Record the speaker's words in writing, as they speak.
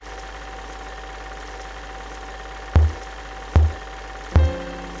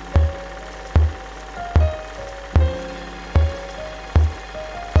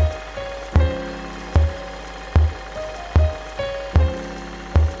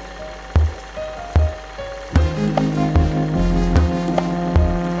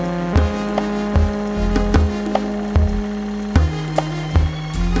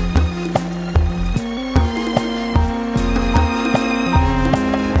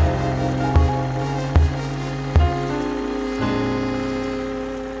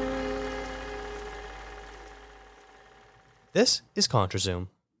This is ContraZoom.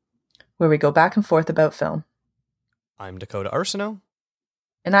 Where we go back and forth about film. I'm Dakota Arsenault.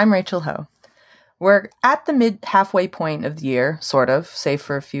 And I'm Rachel Ho. We're at the halfway point of the year, sort of, save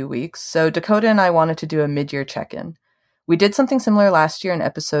for a few weeks. So Dakota and I wanted to do a mid-year check-in. We did something similar last year in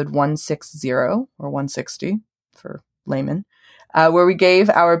episode 160, or 160 for layman, where we gave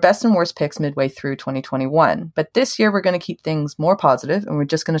our best and worst picks midway through 2021. But this year we're going to keep things more positive, and we're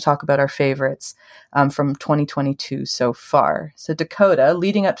just going to talk about our favorites from 2022 so far. So Dakota,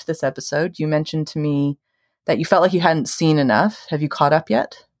 leading up to this episode, you mentioned to me that you felt like you hadn't seen enough. Have you caught up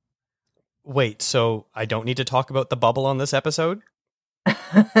yet? Wait, so I don't need to talk about the bubble on this episode?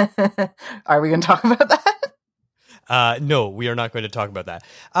 Are we going to talk about that? No, we are not going to talk about that.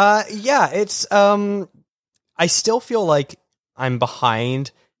 It's I still feel like I'm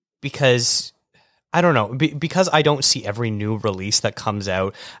behind because I don't know, because I don't see every new release that comes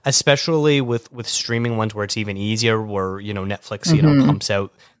out, especially with streaming ones where it's even easier, where, you know, Netflix, pumps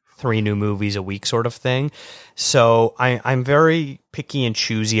out 3 new movies a week sort of thing. So I'm very picky and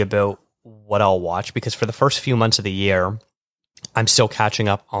choosy about what I'll watch, because for the first few months of the year, I'm still catching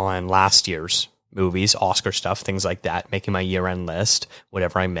up on last year's movies, Oscar stuff, things like that, making my year-end list,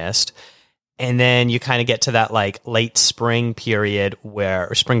 whatever I missed. And then you kind of get to that like late spring period where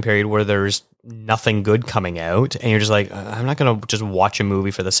there's nothing good coming out, and you're just like, I'm not going to just watch a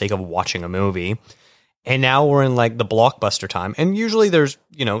movie for the sake of watching a movie. And now we're in like the blockbuster time. And usually there's,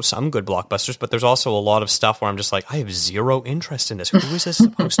 you know, some good blockbusters, but there's also a lot of stuff where I'm just like, I have zero interest in this. Who is this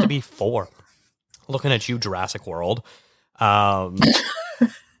supposed to be for? Looking at you, Jurassic World. So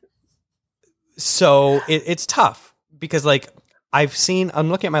it's tough because like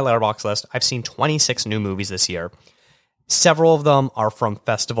I'm looking at my Letterboxd list. I've seen 26 new movies this year. Several of them are from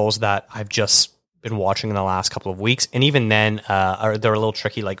festivals that I've just been watching in the last couple of weeks. And even then, they're a little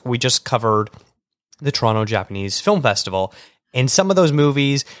tricky. Like we just covered the Toronto Japanese Film Festival. And some of those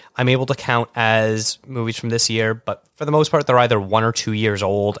movies I'm able to count as movies from this year, but for the most part, they're either 1 or 2 years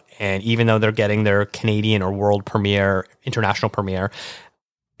old. And even though they're getting their Canadian or world premiere, international premiere,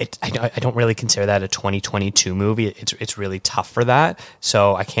 I don't really consider that a 2022 movie. It's really tough for that,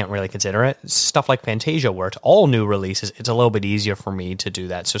 so I can't really consider it. Stuff like Fantasia, where it's all new releases, it's a little bit easier for me to do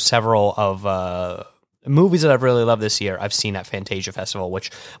that. So several of movies that I've really loved this year, I've seen at Fantasia Festival,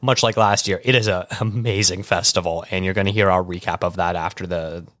 which, much like last year, it is an amazing festival, and you're going to hear our recap of that after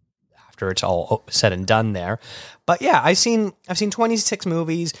it's all said and done there. But yeah, I've seen 26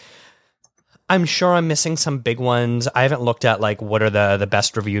 movies. I'm sure I'm missing some big ones. I haven't looked at like what are the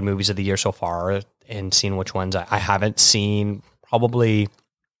best reviewed movies of the year so far and seen which ones I haven't seen. Probably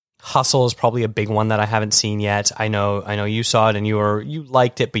Hustle is probably a big one that I haven't seen yet. I know you saw it and you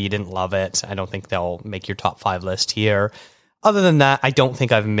liked it, but you didn't love it. I don't think they'll make your top 5 list here. Other than that, I don't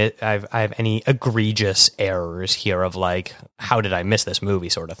think I have any egregious errors here of like, how did I miss this movie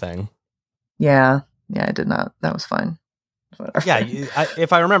sort of thing. Yeah, I did not. That was fine. Whatever. Yeah,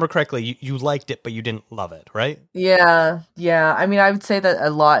 if I remember correctly, you liked it, but you didn't love it, right? Yeah. I mean, I would say that a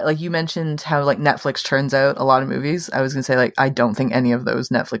lot, like you mentioned how like Netflix churns out a lot of movies. I was going to say like, I don't think any of those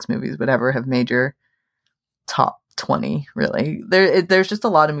Netflix movies would ever have made your top 20, really. There's just a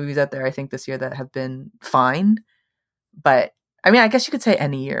lot of movies out there, I think, this year that have been fine. But I mean, I guess you could say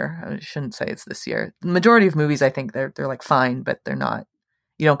any year. I shouldn't say it's this year. The majority of movies, I think they're like fine, but they're not,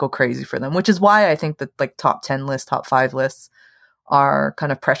 you don't go crazy for them, which is why I think that like top 10 lists, top 5 lists are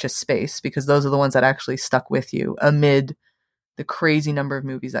kind of precious space, because those are the ones that actually stuck with you amid the crazy number of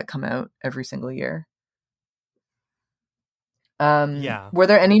movies that come out every single year. Were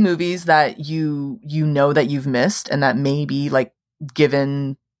there any movies that you know that you've missed, and that maybe like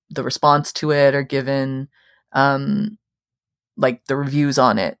given the response to it or given like the reviews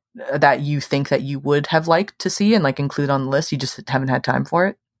on it, that you think that you would have liked to see and like include on the list, you just haven't had time for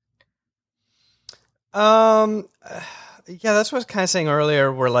it? Yeah, that's what I was kind of saying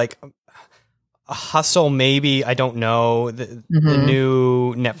earlier, where like a Hustle, maybe, I don't know. The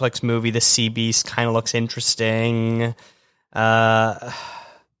new Netflix movie, The Sea Beast, kind of looks interesting. Spiderhead,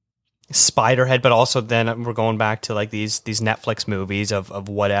 but also then we're going back to like these Netflix movies of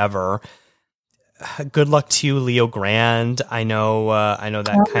whatever. Good Luck to You, Leo Grand. I know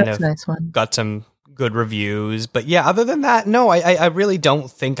that kind of nice one. Got some good reviews, but yeah, other than that, no, I really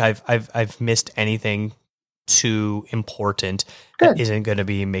don't think I've missed anything too important that isn't going to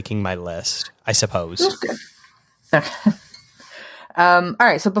be making my list, I suppose. Okay. All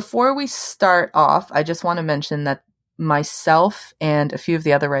right, so before we start off, I just want to mention that myself and a few of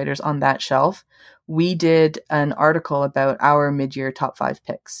the other writers on that shelf, we did an article about our mid-year top 5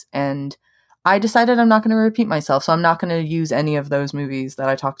 picks, and I decided I'm not going to repeat myself, so I'm not going to use any of those movies that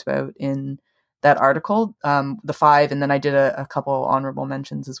I talked about in that article, the 5, and then I did a couple honorable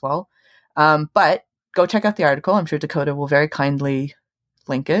mentions as well. But go check out the article. I'm sure Dakota will very kindly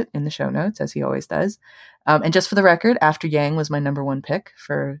link it in the show notes, as he always does. And just for the record, After Yang was my number 1 pick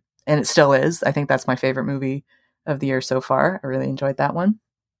and it still is. I think that's my favorite movie of the year so far. I really enjoyed that one.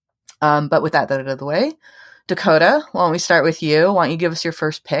 But with that out of the way, Dakota, why don't we start with you? Why don't you give us your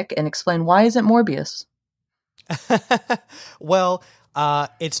first pick and explain why is it Morbius? Well,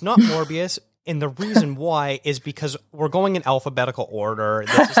 it's not Morbius. And the reason why is because we're going in alphabetical order.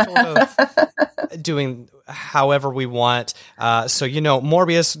 This is sort of doing however we want. So,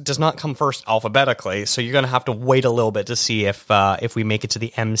 Morbius does not come first alphabetically. So you're going to have to wait a little bit to see if we make it to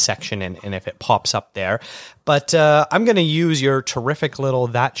the M section and if it pops up there. But I'm going to use your terrific little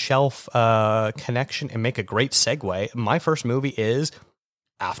That Shelf connection and make a great segue. My first movie is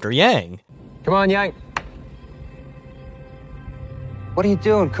After Yang. Come on, Yang. What are you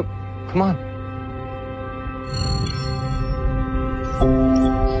doing? Come on.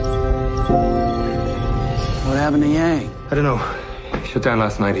 What happened to Yang? I don't know. He shut down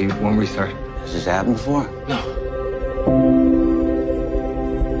last night. He won't restart. Has this happened before? No.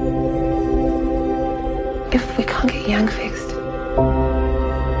 If we can't get Yang fixed, we're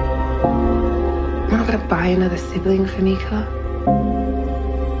not gonna buy another sibling for Nico.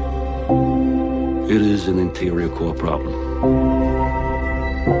 It is an interior core problem.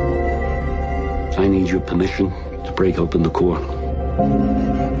 I need your permission to break open the core.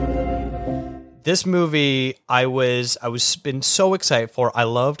 This movie, I was been so excited for. I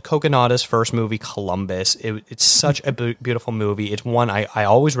loved Kogonada's first movie, Columbus. It's such a beautiful movie. It's one I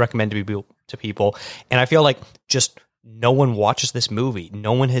always recommend to people, and I feel like just no one watches this movie.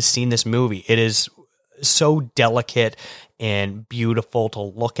 No one has seen this movie. It is so delicate and beautiful to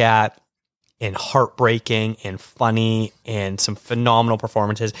look at, and heartbreaking and funny, and some phenomenal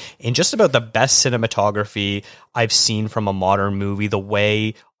performances, and just about the best cinematography I've seen from a modern movie. The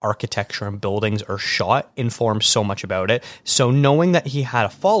way architecture and buildings are shot informs so much about it. So knowing that he had a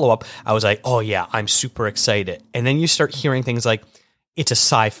follow-up, I was like, oh yeah, I'm super excited. And then you start hearing things like, it's a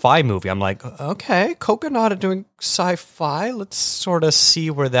sci-fi movie. I'm like, okay, Kogonada doing sci-fi. Let's sort of see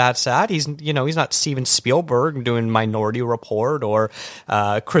where that's at. He's not Steven Spielberg doing Minority Report or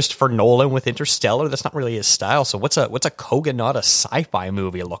Christopher Nolan with Interstellar. That's not really his style. So what's a Kogonada sci-fi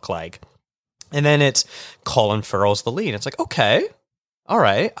movie look like? And then it's Colin Farrell's the lead. It's like, okay, all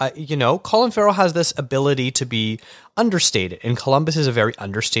right. Colin Farrell has this ability to be understated, and Columbus is a very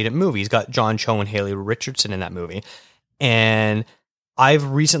understated movie. He's got John Cho and Haley Richardson in that movie. And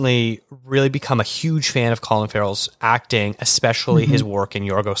I've recently really become a huge fan of Colin Farrell's acting, especially his work in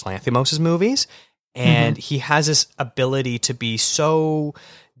Yorgos Lanthimos' movies. And he has this ability to be so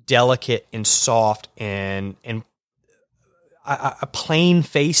delicate and soft and a plain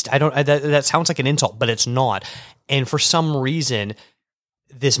faced. That sounds like an insult, but it's not. And for some reason,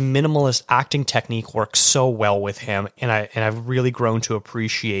 this minimalist acting technique works so well with him, and I've really grown to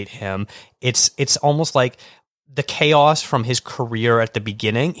appreciate him. It's almost like the chaos from his career at the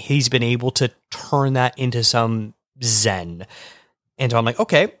beginning, he's been able to turn that into some zen. And so I'm like,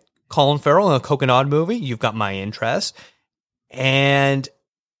 okay, Colin Farrell in a Kogonada movie, you've got my interest. And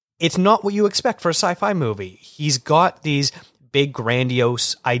it's not what you expect for a sci-fi movie. He's got these big,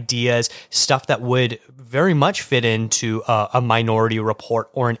 grandiose ideas, stuff that would very much fit into a Minority Report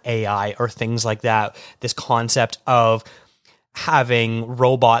or an AI or things like that. This concept of having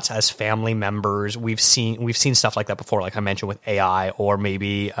robots as family members. We've seen stuff like that before, like I mentioned with AI, or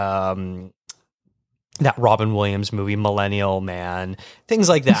maybe that Robin Williams movie, Millennial Man, things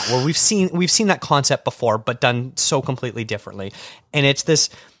like that, where we've seen that concept before, but done so completely differently. And it's this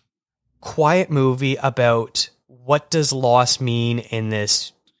quiet movie about what does loss mean in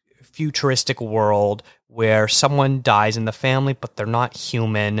this futuristic world where someone dies in the family, but they're not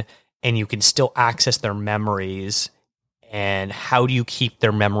human, and you can still access their memories. And how do you keep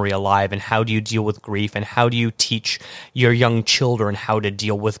their memory alive? And how do you deal with grief? And how do you teach your young children how to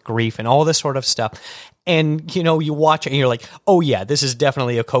deal with grief and all this sort of stuff? And, you watch it and you're like, oh yeah, this is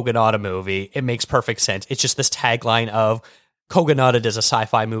definitely a Kogonada movie. It makes perfect sense. It's just this tagline of Kogonada does a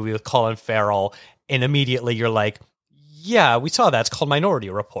sci-fi movie with Colin Farrell. And immediately you're like, yeah, we saw that. It's called Minority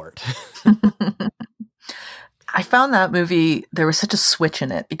Report. I found that movie, there was such a switch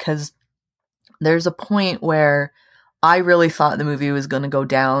in it, because there's a point where I really thought the movie was going to go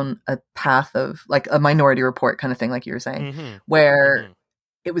down a path of like a Minority Report kind of thing, like you were saying, where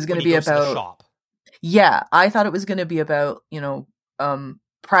it was going to be about shop. Yeah, I thought it was going to be about,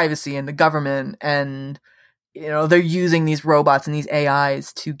 privacy and the government and they're using these robots and these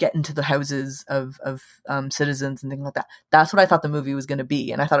AIs to get into the houses of citizens and things like that. That's what I thought the movie was going to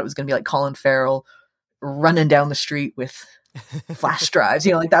be. And I thought it was going to be like Colin Farrell running down the street with flash drives,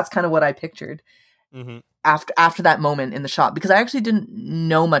 like that's kind of what I pictured. Mm-hmm. After that moment in the shop, because I actually didn't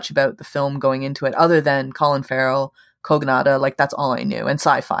know much about the film going into it other than Colin Farrell, Kogonada, like that's all I knew, and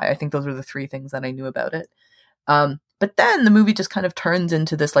sci-fi. I think those were the three things that I knew about it. But then the movie just kind of turns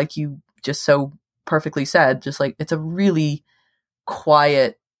into this, like you just so perfectly said, just like it's a really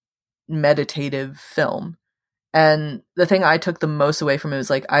quiet, meditative film. And the thing I took the most away from it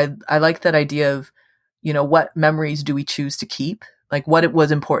was like I like that idea of, what memories do we choose to keep? Like what it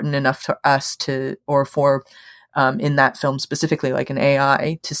was important enough to us to, or for in that film specifically, like an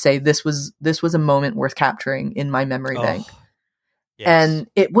AI to say this was a moment worth capturing in my memory bank. Yes. And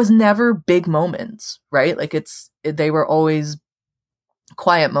it was never big moments, right? Like they were always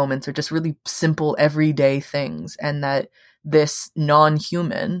quiet moments or just really simple everyday things. And that this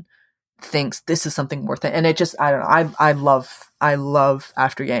non-human thinks this is something worth it. And it just, I don't know. I love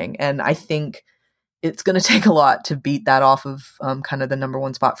After Yang. And I think it's going to take a lot to beat that off of kind of the number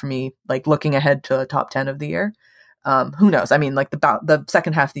one spot for me, like looking ahead to the top 10 of the year. Who knows? I mean, like the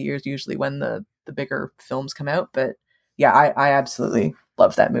second half of the year is usually when the bigger films come out, but yeah, I absolutely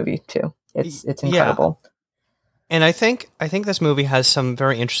love that movie too. It's incredible. Yeah. And I think this movie has some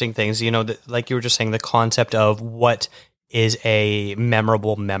very interesting things, like you were just saying, the concept of what is a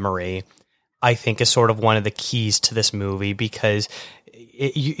memorable memory, I think is sort of one of the keys to this movie, because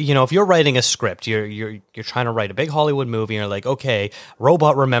if you're writing a script, you're trying to write a big Hollywood movie, and you're like, okay,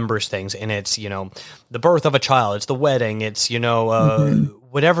 robot remembers things, and it's, the birth of a child, it's the wedding, it's,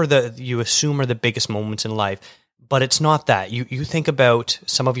 whatever you assume are the biggest moments in life. But it's not that. You think about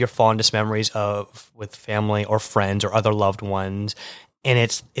some of your fondest memories with family or friends or other loved ones, and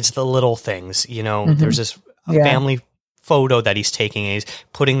it's the little things. There's this family photo that he's taking, and he's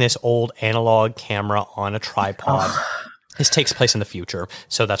putting this old analog camera on a tripod. This takes place in the future,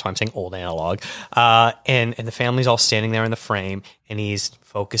 so that's why I'm saying old analog. And the family's all standing there in the frame, and he's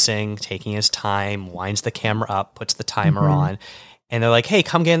focusing, taking his time, winds the camera up, puts the timer on, and they're like, "Hey,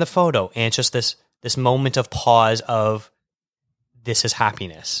 come get in the photo." And it's just this moment of pause of, this is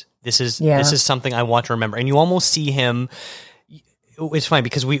happiness. This is something I want to remember. And you almost see him. It's funny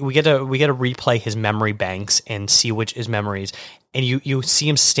because we get to replay his memory banks and see which is memories. And you see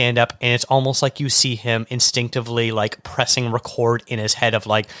him stand up, and it's almost like you see him instinctively like pressing record in his head of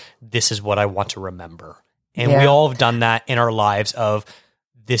like, this is what I want to remember. And we all have done that in our lives of,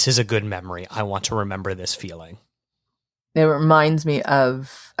 this is a good memory. I want to remember this feeling. It reminds me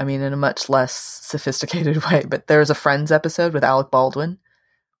of, I mean, in a much less sophisticated way, but there's a Friends episode with Alec Baldwin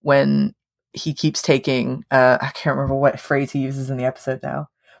when he keeps taking, I can't remember what phrase he uses in the episode now,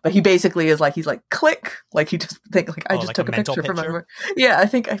 but he basically is like, he's like, click. Like he just think like, I just like took a picture from picture? Yeah, I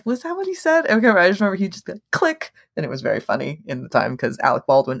think, was that what he said? Okay, I just remember he just like, click. And it was very funny in the time because Alec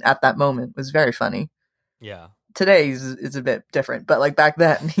Baldwin at that moment was very funny. Yeah. Today is a bit different, but like back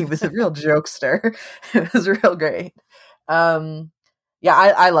then he was a real jokester. It was real great.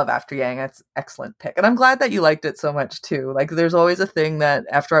 I love After Yang. That's excellent pick. And I'm glad that you liked it so much too. Like there's always a thing that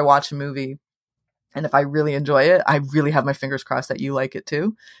after I watch a movie, and if I really enjoy it, I really have my fingers crossed that you like it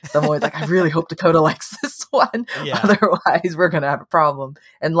too. So I'm always like, I really hope Dakota likes this one. Yeah. Otherwise we're going to have a problem.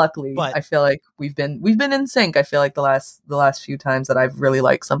 And luckily I feel like we've been in sync. I feel like the last few times that I've really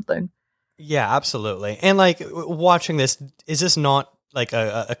liked something. Yeah, absolutely. And like watching this, is this not like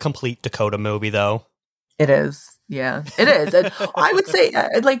a complete Dakota movie though? It is. Yeah, it is. And I would say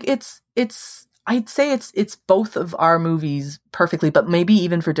like I'd say it's both of our movies perfectly, but maybe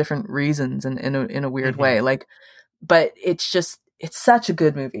even for different reasons and in a weird way. Like, but it's such a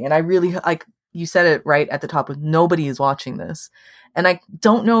good movie. And I really, like you said it right at the top, with nobody is watching this. And I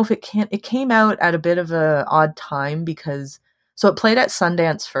don't know if it came out at a bit of a odd time because, so it played at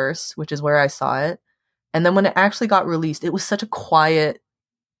Sundance first, which is where I saw it. And then when it actually got released, it was such a quiet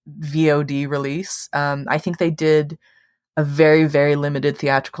VOD release. I think they did a very, very limited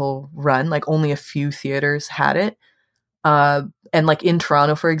theatrical run. Like only a few theaters had it. And like in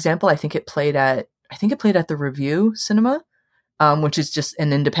Toronto, for example, I think it played at the Review Cinema, which is just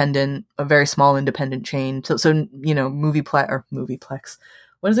a very small independent chain. So Movieplex.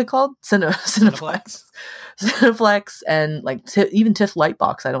 What is it called? Cineplex. Cineplex, and like even TIFF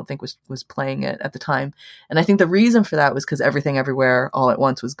Lightbox, I don't think was playing it at the time. And I think the reason for that was because Everything Everywhere All at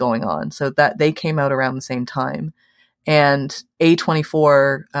Once was going on. So that they came out around the same time. And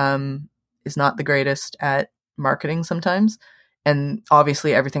A24 is not the greatest at marketing sometimes. And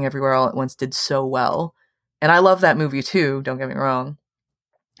obviously Everything Everywhere All at Once did so well. And I love that movie too, don't get me wrong.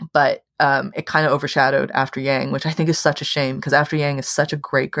 But it kind of overshadowed After Yang, which I think is such a shame because After Yang is such a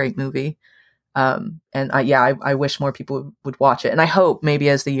great, great movie. And I wish more people would watch it. And I hope maybe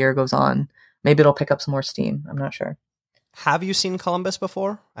as the year goes on, maybe it'll pick up some more steam. I'm not sure. Have you seen Columbus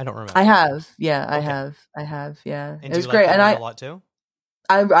before? I don't remember. I have. Yeah, Okay. I have. Yeah. And It was do you great. like And that one a lot too?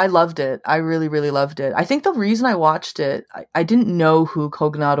 I loved it. I really, really loved it. I think the reason I watched it, I didn't know who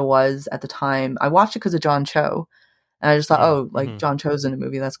Kogonada was at the time. I watched it because of John Cho. And I just thought, John Cho's in a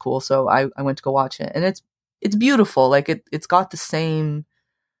movie. That's cool. So I went to go watch it. And it's beautiful. Like it's got the same,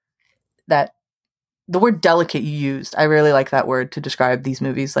 that the word delicate you used. I really like that word to describe these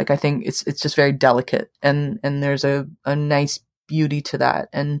movies. Like I think it's just very delicate. And there's a nice beauty to that.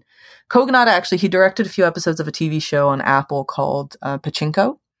 And Kogonada actually, he directed a few episodes of a TV show on Apple called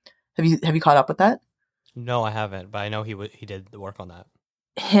Pachinko. Have you caught up with that? No, I haven't, but I know he did the work on that.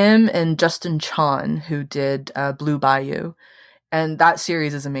 Him and Justin Chon, who did Blue Bayou, and that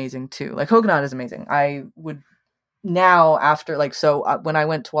series is amazing too. Like Kogonada is amazing. I would now after when I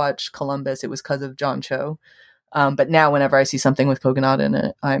went to watch Columbus, it was because of John Cho. But now whenever I see something with Kogonada in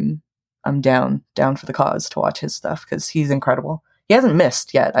it, I'm down for the cause to watch his stuff because he's incredible. He hasn't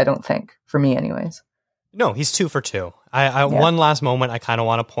missed yet, I don't think, for me anyways. No, he's 2 for 2. One last moment I kind of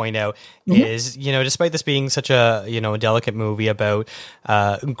want to point out is, despite this being such a, delicate movie about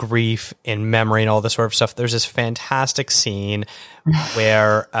grief and memory and all this sort of stuff, there's this fantastic scene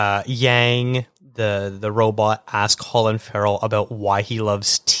where Yang, the robot, asks Colin Farrell about why he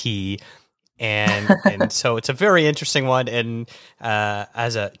loves tea. And so it's a very interesting one. And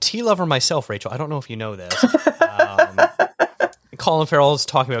as a tea lover myself, Rachel, I don't know if you know this. Colin Farrell is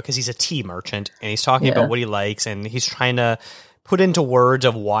talking about, because he's a tea merchant, and he's talking about what he likes, and he's trying to put into words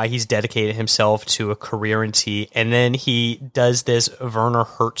of why he's dedicated himself to a career in tea. And then he does this Werner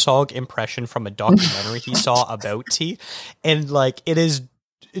Herzog impression from a documentary he saw about tea. And it is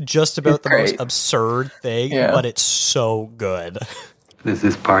just about the most absurd thing, but it's so good. There's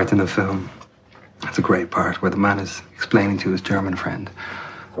this part in the film. It's a great part where the man is explaining to his German friend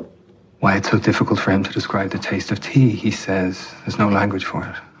why it's so difficult for him to describe the taste of tea. He says there's no language for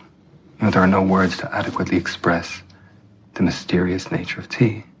it. There are no words to adequately express the mysterious nature of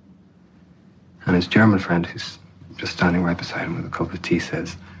tea. And his German friend, who's just standing right beside him with a cup of tea,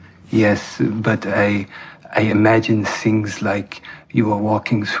 says, yes, but I imagine things like you are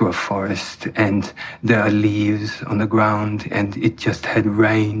walking through a forest and there are leaves on the ground and it just had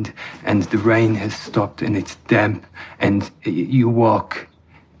rained and the rain has stopped and it's damp and you walk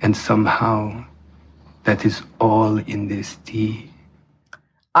and somehow that is all in this tea.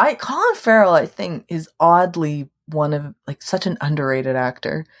 Colin Farrell, I think, is oddly one of such an underrated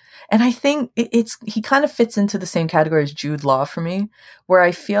actor. And I think he kind of fits into the same category as Jude Law for me, where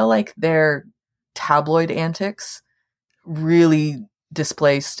I feel like their tabloid antics really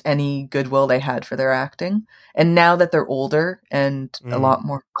displaced any goodwill they had for their acting. And now that they're older and a lot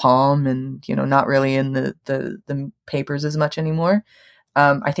more calm and, not really in the papers as much anymore,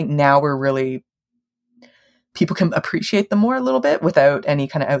 I think now people can appreciate them more a little bit without any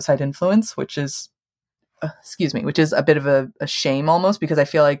kind of outside influence, which is a bit of a shame almost, because I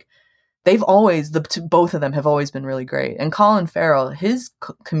feel like both of them have always been really great. And Colin Farrell, his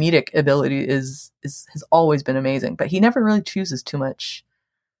comedic ability has always been amazing, but he never really chooses too much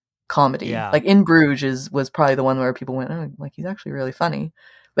comedy. Yeah. Like In Bruges was probably the one where people went, oh, he's actually really funny,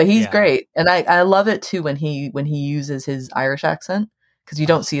 but he's great. And I love it too when he uses his Irish accent, because you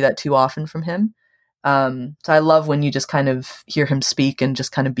don't see that too often from him. So I love when you just kind of hear him speak and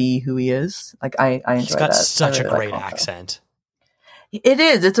just kind of be who he is. I enjoy that. He's got such a great accent. It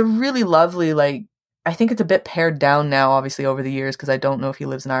is. It's a really lovely, I think it's a bit pared down now, obviously, over the years, because I don't know if he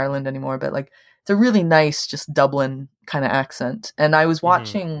lives in Ireland anymore, but it's a really nice, just Dublin kind of accent. And I was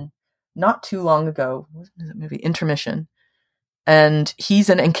watching not too long ago, what was that movie? Intermission. And he's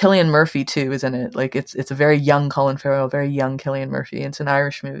and Cillian Murphy too is in it. It's a very young Colin Farrell, very young Cillian Murphy. It's an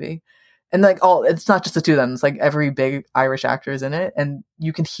Irish movie. And it's not just the two of them. It's every big Irish actor is in it. And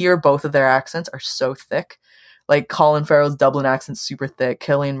you can hear both of their accents are so thick. Colin Farrell's Dublin accent's super thick.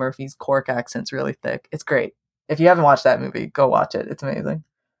 Cillian Murphy's Cork accent's really thick. It's great. If you haven't watched that movie, go watch it. It's amazing.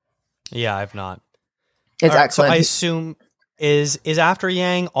 Yeah, I've not. It's excellent. So I assume, is After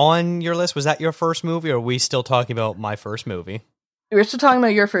Yang on your list? Was that your first movie, or are we still talking about my first movie? We're still talking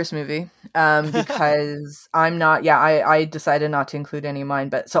about your first movie, because I'm not. Yeah, I decided not to include any of mine,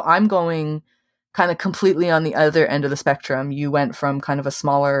 but so I'm going kind of completely on the other end of the spectrum. You went from kind of a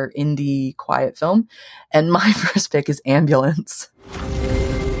smaller indie quiet film, and my first pick is Ambulance.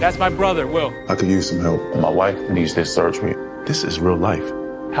 That's my brother, Will. I could use some help. My wife needs this surgery. This is real life.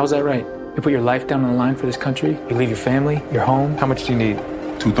 How's that right? You put your life down on the line for this country, you leave your family, your home. How much do you need?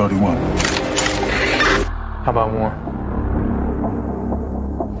 231. How about more?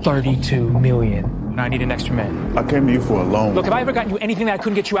 32 million. I need an extra man. I came to you for a loan. Look, have I ever gotten you anything that I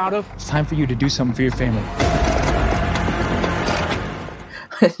couldn't get you out of? It's time for you to do something for your family.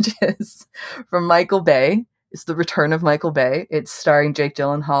 Which is from Michael Bay. It's The Return of Michael Bay. It's starring Jake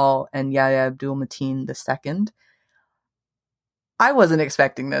Gyllenhaal and Yahya Abdul-Mateen II. I wasn't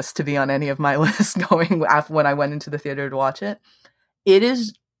expecting this to be on any of my lists going after when I went into the theater to watch it. It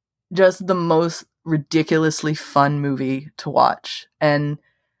is just the most ridiculously fun movie to watch. And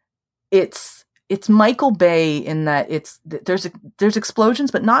it's Michael Bay in that there's explosions,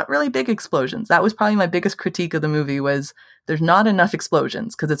 but not really big explosions. That was probably my biggest critique of the movie was there's not enough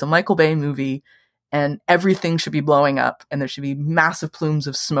explosions because it's a Michael Bay movie and everything should be blowing up and there should be massive plumes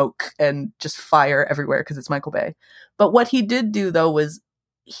of smoke and just fire everywhere because it's Michael Bay. But what he did do though was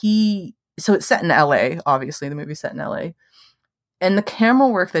so it's set in LA, obviously the movie's set in LA. And the camera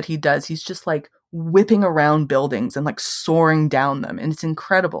work that he does, he's just like whipping around buildings and like soaring down them. And it's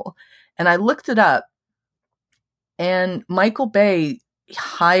incredible. And I looked it up and Michael Bay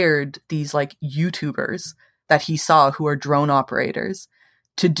hired these like YouTubers that he saw who are drone operators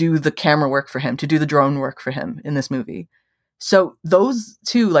to do the camera work for him, to do the drone work for him in this movie. So those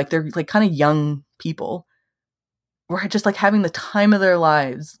two, like they're like kind of young people were just like having the time of their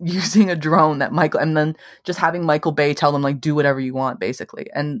lives using a drone and then just having Michael Bay tell them like, do whatever you want basically.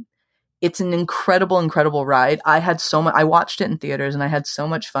 And it's an incredible, incredible ride. I watched it in theaters and I had so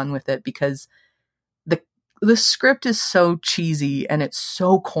much fun with it because the script is so cheesy and it's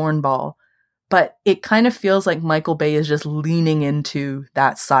so cornball, but it kind of feels like Michael Bay is just leaning into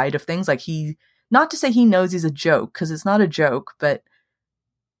that side of things. Like not to say he knows he's a joke, because it's not a joke, but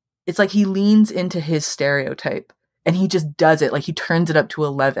it's like he leans into his stereotype and he just does it. Like he turns it up to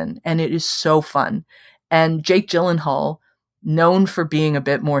 11 and it is so fun. And Jake Gyllenhaal, known for being a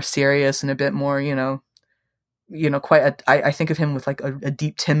bit more serious and a bit more, I think of him with like a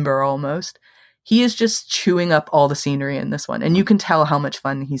deep timbre almost. He is just chewing up all the scenery in this one. And you can tell how much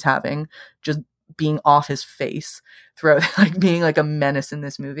fun he's having just being off his face throughout, like being like a menace in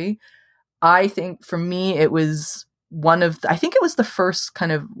this movie. I think for me, it was I think it was the first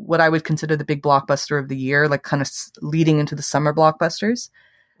kind of what I would consider the big blockbuster of the year, like kind of leading into the summer blockbusters.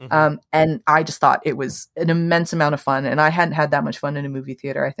 Mm-hmm. And I just thought it was an immense amount of fun. And I hadn't had that much fun in a movie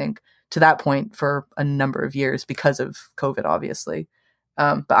theater, I think, to that point for a number of years because of COVID, obviously.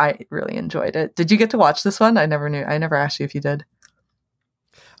 But I really enjoyed it. Did you get to watch this one? I never asked you if you did.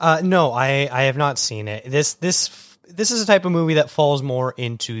 No, I have not seen it. This is a type of movie that falls more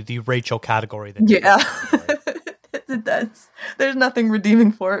into the Rachel category than yeah. It does. There's nothing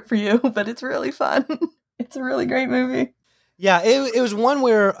redeeming for it for you, but it's really fun. It's a really great movie. Yeah, it was one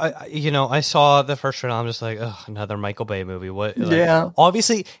where I saw the first trailer. I'm just like, oh, another Michael Bay movie. What? Like, yeah.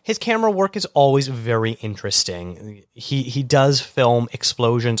 Obviously, his camera work is always very interesting. He does film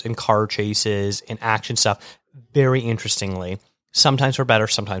explosions and car chases and action stuff very interestingly. Sometimes for better,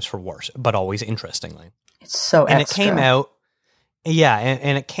 sometimes for worse, but always interestingly. It's so and extra. It came out. Yeah,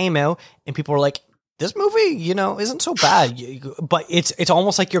 and it came out, and people were like, this movie, isn't so bad, but it's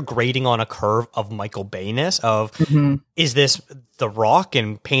almost like you're grading on a curve of Michael Bay-ness of, is this The Rock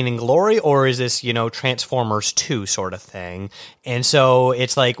and Pain and Glory, or is this, Transformers 2 sort of thing? And so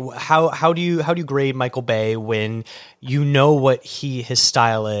it's like, how do you grade Michael Bay when you know what his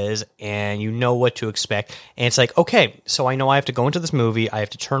style is and you know what to expect? And it's like, okay, so I know I have to go into this movie, I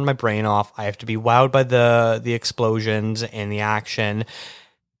have to turn my brain off, I have to be wowed by the explosions and the action.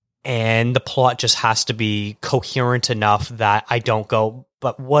 And the plot just has to be coherent enough that I don't go,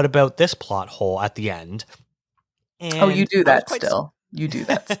 but what about this plot hole at the end? And you do that still. You do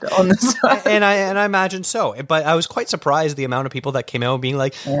that still on this side. and I imagine so. But I was quite surprised the amount of people that came out being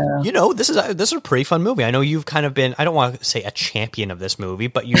like, this is a pretty fun movie. I know you've kind of been, I don't want to say a champion of this movie,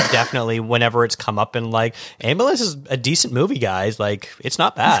 but you definitely, whenever it's come up and like, Ambulance is a decent movie, guys. Like, it's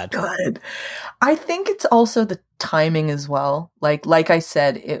not bad. It's good. I think it's also the timing as well. Like I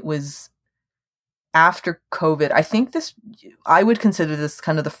said, it was after COVID. I think I would consider this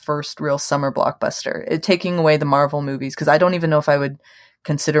kind of the first real summer blockbuster, taking away the Marvel movies, because I don't even know if I would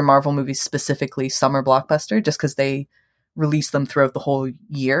consider Marvel movies specifically summer blockbuster, just because they release them throughout the whole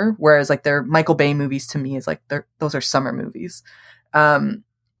year. Whereas like their Michael Bay movies to me is like those are summer movies. And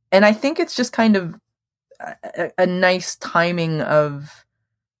I think it's just kind of a nice timing of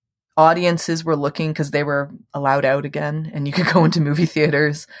audiences were looking because they were allowed out again and you could go into movie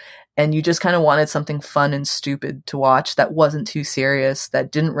theaters and you just kind of wanted something fun and stupid to watch that wasn't too serious,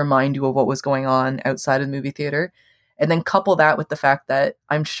 that didn't remind you of what was going on outside of the movie theater. And then couple that with the fact that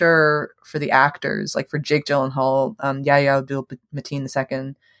I'm sure for the actors, like for Jake Gyllenhaal, Yahya Abdul-Mateen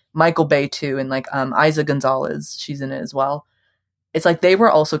II, Michael Bay too, and like Isa Gonzalez, she's in it as well. It's like they were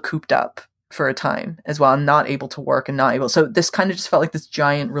also cooped up for a time as well, and not able to work and not able. So this kind of just felt like this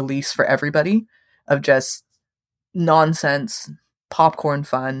giant release for everybody of just nonsense, popcorn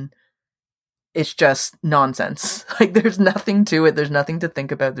fun. It's just nonsense. Like there's nothing to it. There's nothing to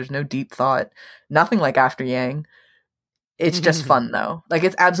think about. There's no deep thought. Nothing like After Yang. It's just fun though. Like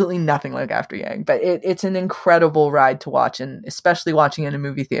it's absolutely nothing like After Yang, but it's an incredible ride to watch, and especially watching it in a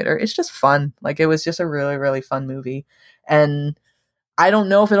movie theater. It's just fun. Like it was just a really, really fun movie. And I don't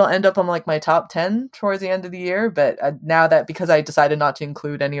know if it'll end up on like my top 10 towards the end of the year, but now that, because I decided not to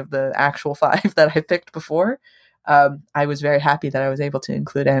include any of the actual 5 that I picked before, I was very happy that I was able to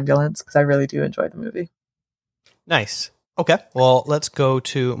include Ambulance, because I really do enjoy the movie. Nice. Okay, well, let's go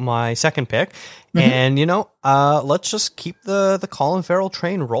to my second pick. And, let's just keep the Colin Farrell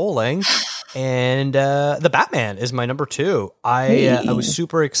train rolling. And The Batman is my number 2. I was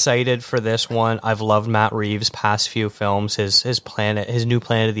super excited for this one. I've loved Matt Reeves' past few films, his new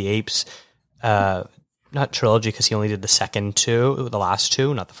Planet of the Apes, not trilogy because he only did the last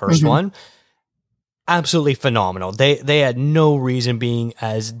 2, not the first one. Absolutely phenomenal. They had no reason being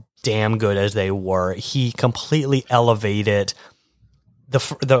as damn good as they were. He completely elevated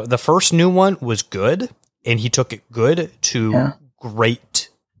the first new one was good, and he took it good to great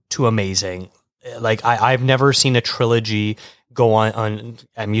to amazing. Like I've never seen a trilogy go on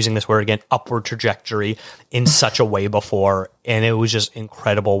I'm using this word again, upward trajectory in such a way before, and it was just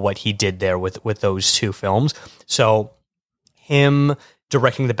incredible what he did there with those 2 films. So him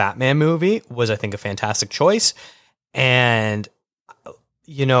directing the Batman movie was, I think, a fantastic choice. And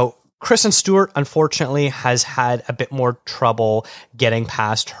Kristen Stewart, unfortunately, has had a bit more trouble getting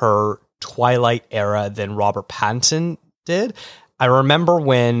past her Twilight era than Robert Pattinson did. I remember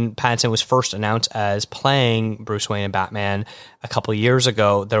when Pattinson was first announced as playing Bruce Wayne and Batman a couple of years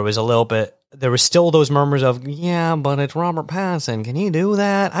ago, there was still those murmurs of, yeah, but it's Robert Pattinson. Can he do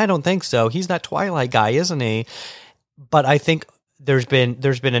that? I don't think so. He's that Twilight guy, isn't he? But I think there's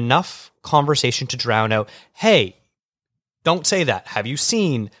been enough conversation to drown out, hey, don't say that. Have you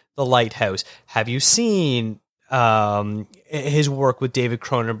seen The Lighthouse? Have you seen his work with David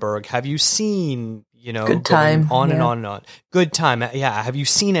Cronenberg? Have you seen, Good Time, on and on and on. Good Time. Yeah. Have you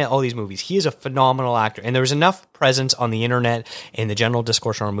seen all these movies? He is a phenomenal actor. And there was enough presence on the internet and the general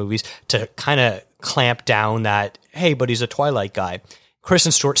discourse on movies to kind of clamp down that, hey, but he's a Twilight guy.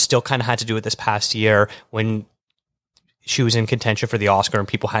 Kristen Stewart still kind of had to do it this past year when she was in contention for the Oscar and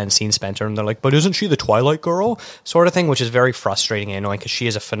people hadn't seen Spencer, and they're like, but isn't she the Twilight girl? Sort of thing, which is very frustrating and annoying because she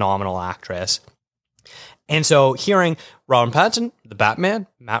is a phenomenal actress. And so hearing Robert Pattinson, the Batman,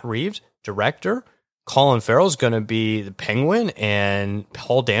 Matt Reeves, director, Colin Farrell's going to be the Penguin, and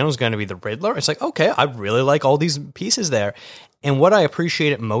Paul Dano's going to be the Riddler. It's like, okay, I really like all these pieces there. And what I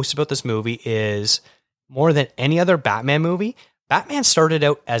appreciate most about this movie is, more than any other Batman movie, Batman started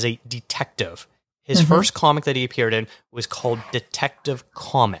out as a detective. His first comic that he appeared in was called Detective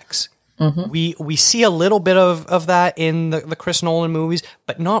Comics. We see a little bit of that in the Chris Nolan movies,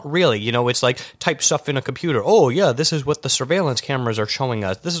 but not really. It's like type stuff in a computer. Oh, yeah, this is what the surveillance cameras are showing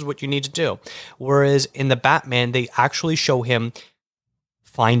us. This is what you need to do. Whereas in the Batman, they actually show him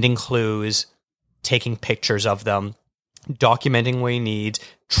finding clues, taking pictures of them, documenting what he needs,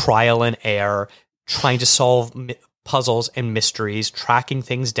 trial and error, trying to solve puzzles and mysteries, tracking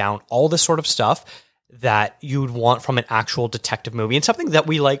things down, all this sort of stuff that you'd want from an actual detective movie, and something that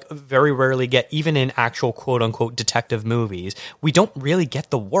we very rarely get, even in actual quote unquote detective movies. We don't really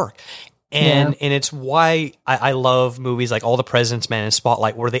get the work. And it's why I love movies like All the President's Men and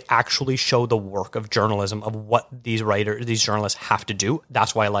Spotlight, where they actually show the work of journalism, of what these journalists have to do.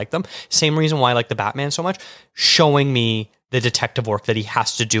 That's why I like them. Same reason why I like the Batman so much. Showing me the detective work that he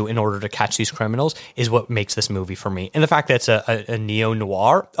has to do in order to catch these criminals is what makes this movie for me. And the fact that it's a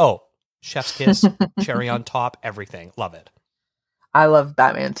neo-noir, chef's kiss, cherry on top, everything. Love it. I love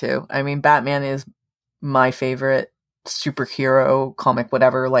Batman too. I mean, Batman is my favorite superhero comic,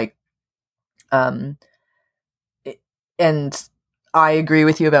 whatever. And I agree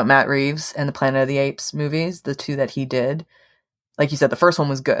with you about Matt Reeves and the Planet of the Apes movies, the 2 that he did. Like you said, the first one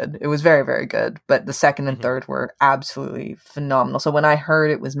was good. It was very, very good. But the second and third were absolutely phenomenal. So when I heard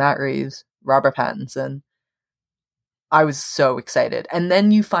it was Matt Reeves, Robert Pattinson, I was so excited. And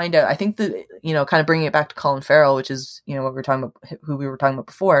then you find out, I think that, kind of bringing it back to Colin Farrell, which is, what we were talking about, who we were talking about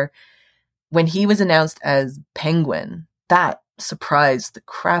before, when he was announced as Penguin, that surprised the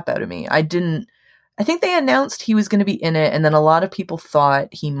crap out of me. I think they announced he was going to be in it, and then a lot of people thought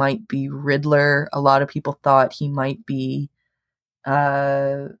he might be Riddler. A lot of people thought he might be,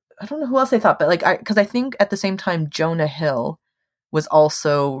 I don't know who else they thought, but like, because I think at the same time, Jonah Hill was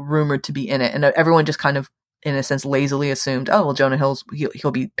also rumored to be in it, and everyone just kind of, in a sense, lazily assumed, oh, well, Jonah Hill's, he'll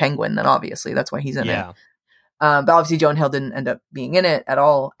be Penguin, then obviously that's why he's in it. But obviously Jonah Hill didn't end up being in it at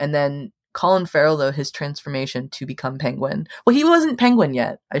all. And then Colin Farrell, though, his transformation to become Penguin. Well, he wasn't Penguin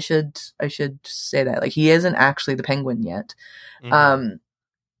yet. I should say that. Like, he isn't actually the Penguin yet. Mm-hmm.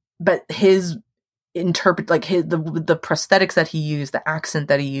 But his the prosthetics that he used, the accent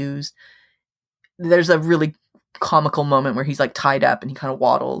that he used, there's a really comical moment where he's like tied up and he kind of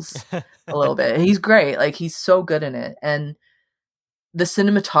waddles a little bit. And he's great. Like, he's so good in it. And the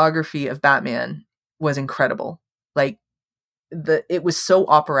cinematography of Batman was incredible. Like, it was so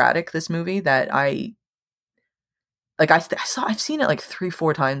operatic, this movie, that I've seen it like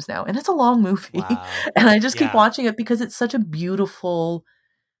 3-4 times now, and it's a long movie. Wow. And I just keep watching it because it's such a beautiful,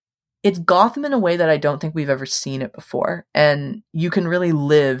 it's Gotham in a way that I don't think we've ever seen it before. And you can really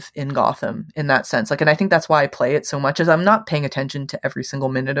live in Gotham in that sense. Like, and I think that's why I play it so much, is I'm not paying attention to every single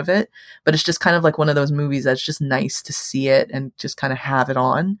minute of it, but it's just kind of like one of those movies that's just nice to see it and just kind of have it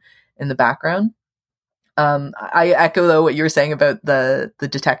on in the background. I echo, though, what you were saying about the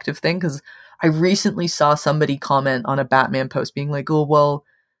detective thing, because I recently saw somebody comment on a Batman post being like, oh, well,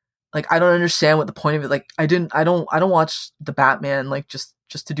 like, I don't understand what the point of it. Like, I don't watch the Batman, like, just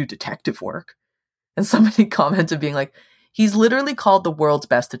to do detective work. And somebody commented being like, he's literally called the world's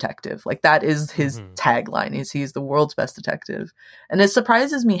best detective. Like, that is his tagline, is he's the world's best detective. And it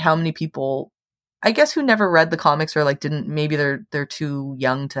surprises me how many people, I guess, who never read the comics, or like maybe they're too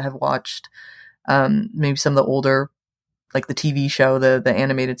young to have watched maybe some of the older, like the TV show, the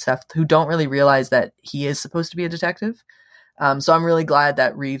animated stuff, who don't really realize that he is supposed to be a detective. So I'm really glad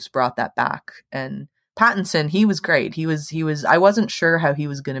that Reeves brought that back. And Pattinson, he was great. He was, I wasn't sure how he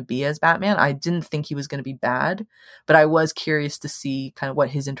was going to be as Batman. I didn't think he was going to be bad, but I was curious to see kind of what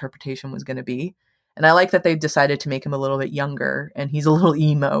his interpretation was going to be. And I like that they decided to make him a little bit younger, and he's a little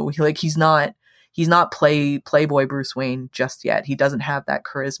emo. Like, he's not Playboy Bruce Wayne just yet. He doesn't have that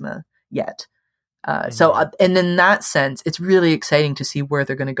charisma yet. So, and in that sense, it's really exciting to see where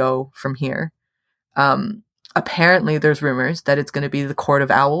they're going to go from here. Apparently there's rumors that it's going to be the Court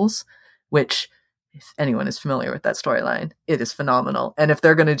of Owls, which, if anyone is familiar with that storyline, it is phenomenal. And if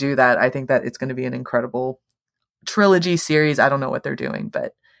they're going to do that, I think that it's going to be an incredible trilogy series. I don't know what they're doing,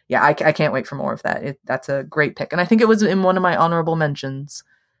 but yeah, I can't wait for more of that. That's a great pick. And I think it was in one of my honorable mentions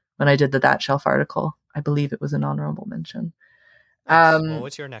when I did the That Shelf article. I believe it was an honorable mention. Well,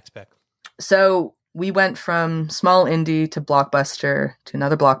 what's your next pick? So we went from small indie to blockbuster to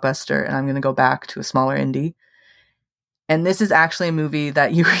another blockbuster, and I'm going to go back to a smaller indie. And this is actually a movie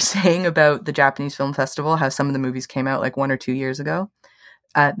that you were saying about the Japanese Film Festival, how some of the movies came out like 1 or 2 years ago.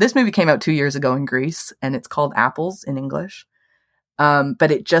 This movie came out 2 years ago in Greece, and it's called Apples in English. But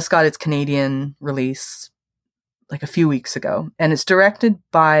it just got its Canadian release like a few weeks ago. And it's directed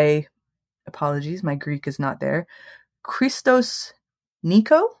by, apologies, my Greek is not there, Christos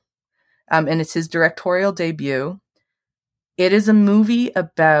Nico. And it's his directorial debut. It is a movie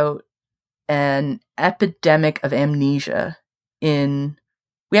about an epidemic of amnesia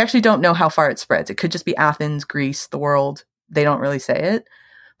we actually don't know how far it spreads. It could just be Athens, Greece, the world. They don't really say it,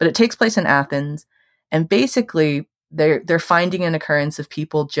 but it takes place in Athens. And basically they're finding an occurrence of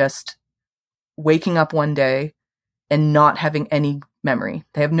people just waking up one day and not having any memory.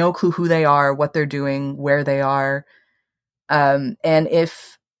 They have no clue who they are, what they're doing, where they are. And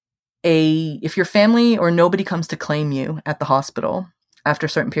if your family or nobody comes to claim you at the hospital after a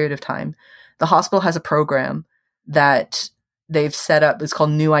certain period of time, the hospital has a program that they've set up. It's called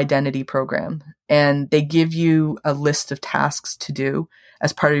New Identity Program. And they give you a list of tasks to do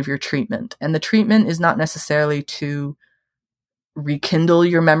as part of your treatment. And the treatment is not necessarily to rekindle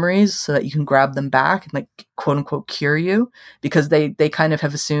your memories so that you can grab them back and, like, quote unquote, cure you, because they kind of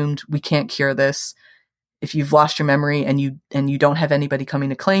have assumed we can't cure this. If you've lost your memory and you don't have anybody coming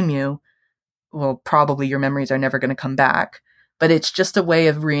to claim you, well, probably your memories are never going to come back. But it's just a way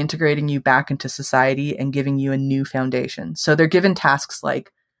of reintegrating you back into society and giving you a new foundation. So they're given tasks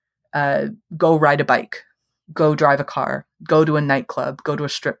like go ride a bike, go drive a car, go to a nightclub, go to a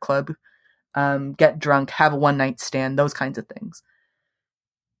strip club, get drunk, have a one-night stand, those kinds of things.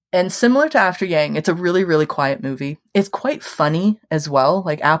 And similar to After Yang, it's a really, really quiet movie. It's quite funny as well.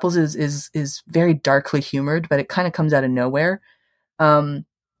 Like, Apples is very darkly humored, but it kind of comes out of nowhere. But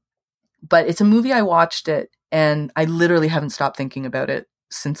it's a movie, I watched it, and I literally haven't stopped thinking about it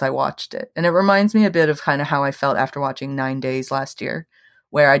since I watched it. And it reminds me a bit of kind of how I felt after watching 9 Days last year,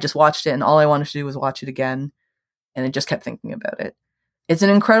 where I just watched it and all I wanted to do was watch it again, and I just kept thinking about it. It's an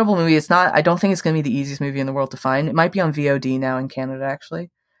incredible movie. I don't think it's going to be the easiest movie in the world to find. It might be on VOD now in Canada,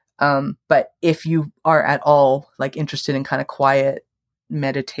 actually. But if you are at all like interested in kind of quiet,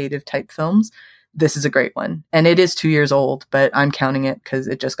 meditative type films, this is a great one. And it is 2 years old, but I'm counting it because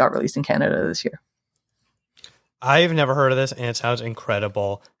it just got released in Canada this year. I've never heard of this, and it sounds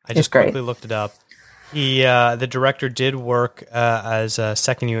incredible. I just great. quickly looked it up. The director did work as a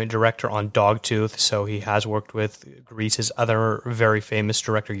second unit director on Dogtooth, so he has worked with Greece's other very famous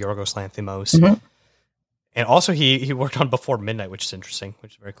director, Yorgos Lanthimos. Mm-hmm. And also he worked on Before Midnight, which is interesting,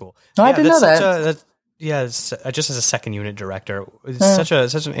 which is very cool. Oh, I didn't know that. Just as a second unit director, it's such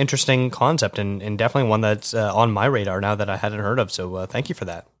an interesting concept, and definitely one that's on my radar now that I hadn't heard of. So thank you for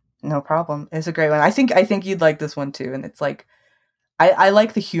that. No problem. It's a great one. I think you'd like this one too. And it's like, I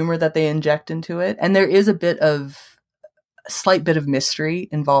like the humor that they inject into it, and there is a slight bit of mystery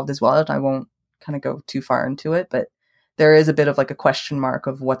involved as well. And I won't kind of go too far into it, but there is a bit of like a question mark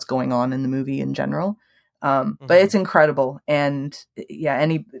of what's going on in the movie in general. But it's incredible. And yeah,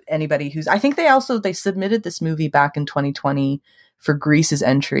 anybody who's, I think they submitted this movie back in 2020 for Greece's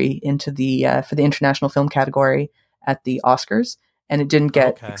entry into the, for the international film category at the Oscars, and it didn't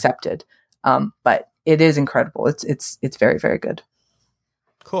get accepted. But it is incredible. It's very, very good.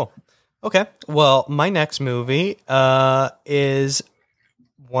 Cool. Okay. Well, my next movie, is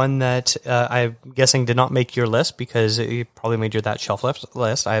one that I'm guessing did not make your list because you probably made your That Shelf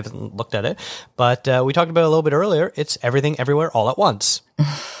list. I haven't looked at it, but we talked about it a little bit earlier. It's Everything Everywhere All at Once.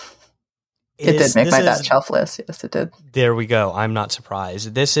 It did make my That Shelf list. Yes, it did. There we go. I'm not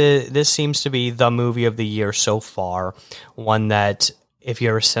surprised. This seems to be the movie of the year so far. One that if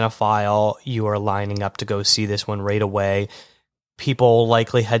you're a cinephile, you are lining up to go see this one right away. People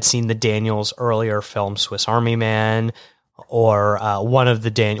likely had seen the Daniels earlier film, Swiss Army Man, or one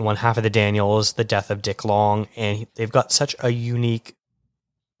half of the Daniels, The Death of Dick Long, and they've got such a unique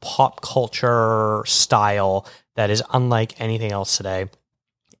pop culture style that is unlike anything else today.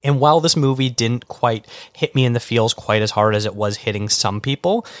 And while this movie didn't quite hit me in the feels quite as hard as it was hitting some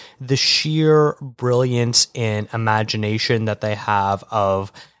people, the sheer brilliance and imagination that they have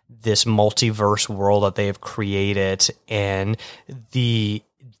of this multiverse world that they have created and the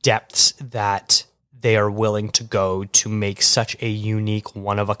depths that they are willing to go to make such a unique,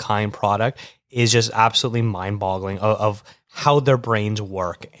 one-of-a-kind product is just absolutely mind-boggling of how their brains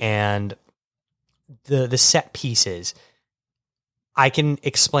work. And the set pieces, I can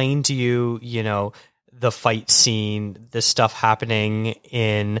explain to you, the fight scene, the stuff happening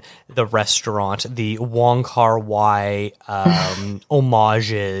in the restaurant, the Wong Kar-wai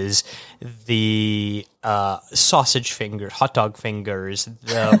homages, the sausage fingers, hot dog fingers,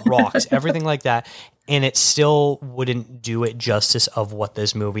 the rocks, everything like that. And it still wouldn't do it justice of what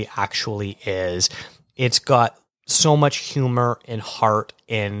this movie actually is. It's got so much humor and heart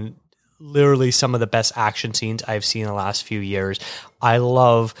and literally some of the best action scenes I've seen in the last few years. I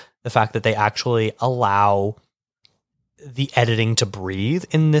love the fact that they actually allow the editing to breathe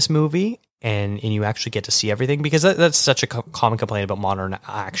in this movie, and you actually get to see everything, because that's such a common complaint about modern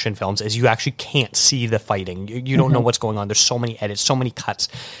action films is you actually can't see the fighting. You don't know what's going on. There's so many edits, so many cuts,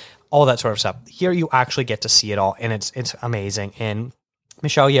 all that sort of stuff. Here you actually get to see it all, and it's amazing. And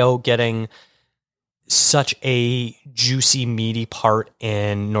Michelle Yeoh getting such a juicy, meaty part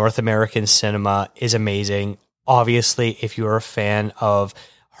in North American cinema is amazing. Obviously, if you're a fan of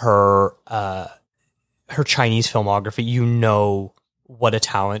her Chinese filmography, you know what a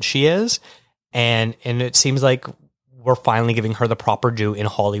talent she is, and it seems like we're finally giving her the proper due in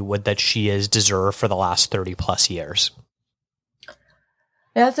Hollywood that she has deserved for the last 30 plus years.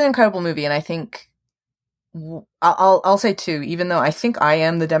 Yeah, it's an incredible movie, and I think I'll say too, even though I think I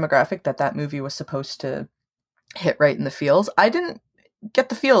am the demographic that movie was supposed to hit right in the feels, I didn't get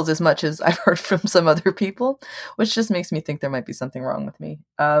the feels as much as I've heard from some other people, which just makes me think there might be something wrong with me.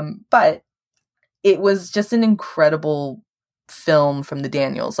 But it was just an incredible film from the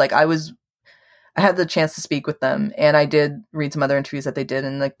Daniels. Like I had the chance to speak with them, and I did read some other interviews that they did,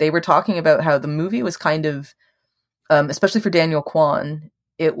 and like they were talking about how the movie was kind of, especially for Daniel Kwan,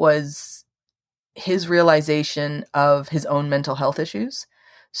 it was his realization of his own mental health issues.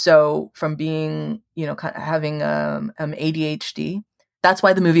 So from being, kind of having ADHD, that's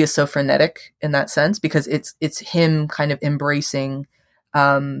why the movie is so frenetic in that sense, because it's him kind of embracing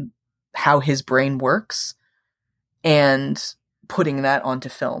how his brain works and putting that onto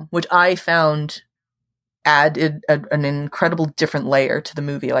film, which I found added an incredible different layer to the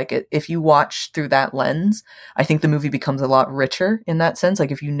movie. Like if you watch through that lens, I think the movie becomes a lot richer in that sense. Like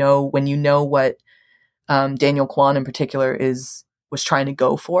when you know what Daniel Kwan in particular is was trying to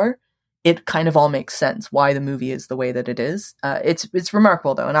go for, it kind of all makes sense why the movie is the way that it is. It's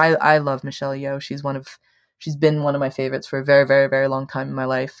remarkable though, and I love Michelle Yeoh. She's been one of my favorites for a very, very, very long time in my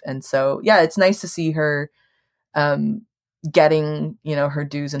life, and so yeah, it's nice to see her getting, you know, her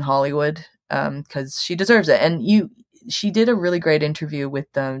dues in Hollywood, because she deserves it. And she did a really great interview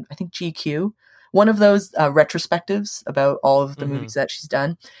with I think GQ, one of those retrospectives about all of the movies that she's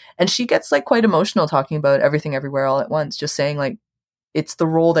done, and she gets like quite emotional talking about Everything Everywhere All at Once, just saying like it's the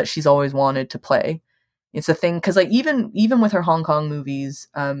role that she's always wanted to play. It's a thing, because like even with her Hong Kong movies,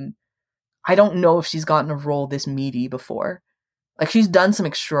 I don't know if she's gotten a role this meaty before. Like, she's done some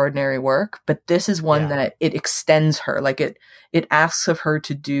extraordinary work, but this is one that it extends her. Like, it asks of her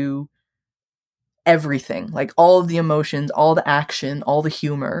to do everything, like all of the emotions, all the action, all the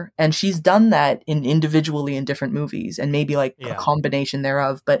humor. And she's done that individually in different movies, and maybe like a combination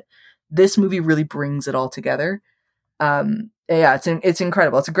thereof. But this movie really brings it all together. It's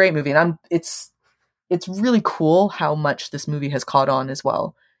incredible. It's a great movie, and it's really cool how much this movie has caught on as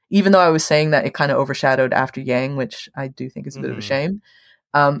well. Even though I was saying that it kind of overshadowed After Yang, which I do think is a bit of a shame.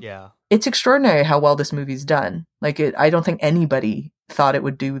 It's extraordinary how well this movie's done. Like, I don't think anybody thought it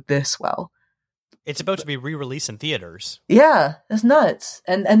would do this well. It's about to be re-released in theaters. Yeah, that's nuts.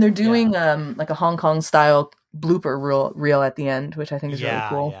 And they're doing like a Hong Kong style blooper reel at the end, which I think is really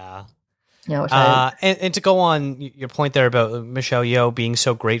cool. Yeah. And to go on your point there about Michelle Yeoh being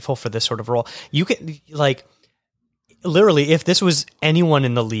so grateful for this sort of role, you can, like, literally, if this was anyone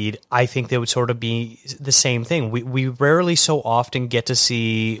in the lead, I think they would sort of be the same thing. We rarely so often get to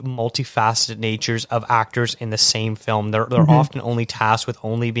see multifaceted natures of actors in the same film. They're often only tasked with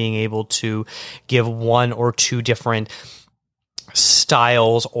only being able to give one or two different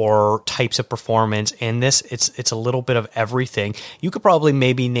styles or types of performance. And this, it's a little bit of everything. You could probably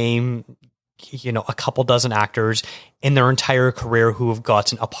maybe name, you know, a couple dozen actors in their entire career who have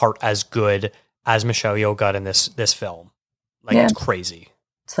gotten a part as good as Michelle Yeoh got in this film. Like, it's crazy.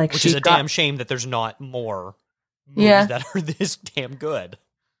 It's like, which is a damn shame that there's not more movies that are this damn good.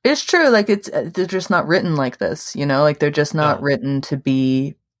 It's true. Like, they're just not written like this, you know? Like, they're just not written to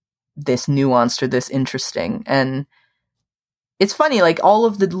be this nuanced or this interesting. And it's funny, like, all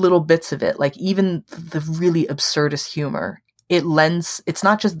of the little bits of it, like, even the really absurdist humor, it's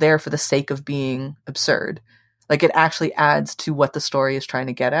not just there for the sake of being absurd. Like, it actually adds to what the story is trying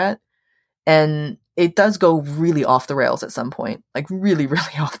to get at. And it does go really off the rails at some point, like really,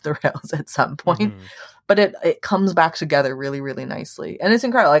 really off the rails at some point. But it comes back together really, really nicely. And it's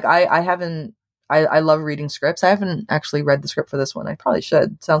incredible. Like, I love reading scripts. I haven't actually read the script for this one. I probably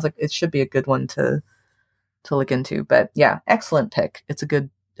should. Sounds like it should be a good one to look into. But yeah, excellent pick. It's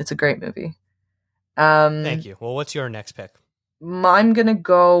a great movie. Thank you. Well, what's your next pick? I'm going to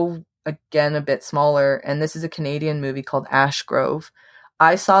go again a bit smaller. And this is a Canadian movie called Ash Grove.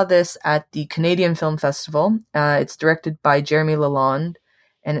 I saw this at the Canadian Film Festival. It's directed by Jeremy Lalonde,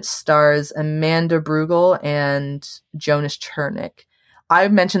 and it stars Amanda Brugel and Jonas Chernick. I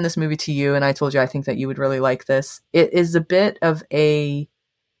mentioned this movie to you, and I told you I think that you would really like this. It is a bit of a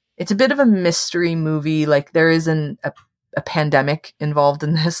mystery movie. Like, there is a pandemic involved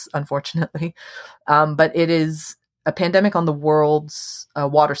in this, unfortunately, but it is a pandemic on the world's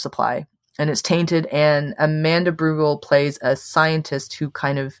water supply. And it's tainted, and Amanda Brugel plays a scientist who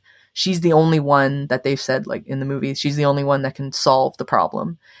she's the only one that they've said, like in the movie, she's the only one that can solve the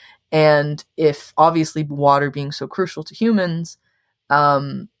problem. And if obviously water being so crucial to humans,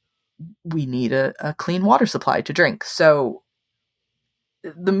 we need a clean water supply to drink. So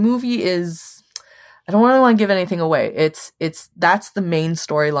the movie is, I don't really want to give anything away. That's the main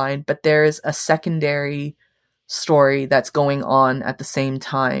storyline, but there's a secondary story that's going on at the same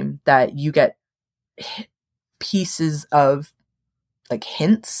time that you get pieces of like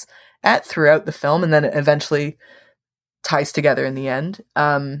hints at throughout the film, and then it eventually ties together in the end.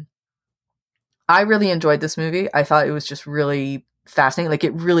 I really enjoyed this movie. I thought it was just really fascinating. Like,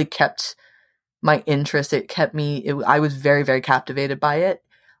 it really kept my interest. I was very, very captivated by it.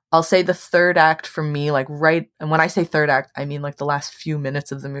 I'll say the third act for me, and when I say third act, I mean like the last few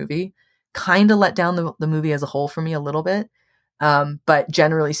minutes of the movie, kind of let down the movie as a whole for me a little bit. But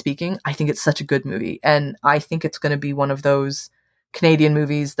generally speaking, I think it's such a good movie. And I think it's going to be one of those Canadian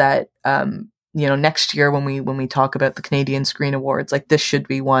movies that, next year when we talk about the Canadian Screen Awards, like, this should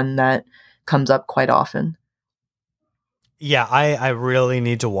be one that comes up quite often. Yeah, I really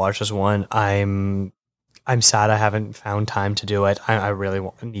need to watch this one. I'm sad I haven't found time to do it. I really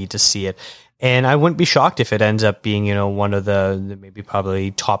need to see it. And I wouldn't be shocked if it ends up being, one of the maybe probably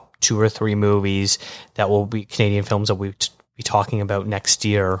top 2 or 3 movies that will be Canadian films that we'll be talking about next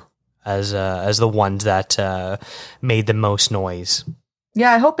year. as the ones that made the most noise.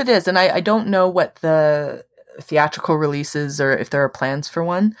 Yeah, I hope it is. And I don't know what the theatrical releases or if there are plans for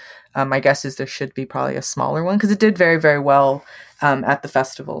one. My guess is there should be probably a smaller one because it did very, very well at the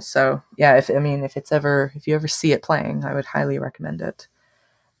festival. So yeah, if you ever see it playing, I would highly recommend it.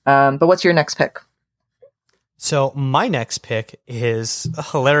 But what's your next pick? So my next pick is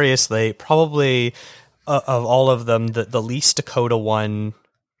hilariously probably of all of them the least Dakota one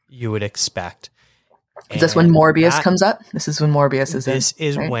you would expect. Is this when Morbius comes up? This is when Morbius is in. This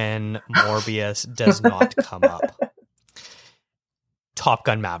is right? when Morbius does not come up. Top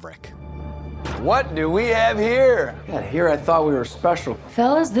Gun Maverick. What do we have here? Yeah, here I thought we were special.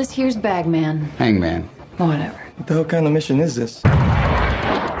 Fellas, this here's Bagman. Hangman. Whatever. What the hell kind of mission is this?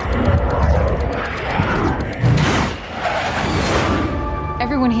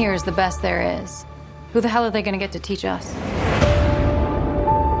 Everyone here is the best there is. Who the hell are they going to get to teach us?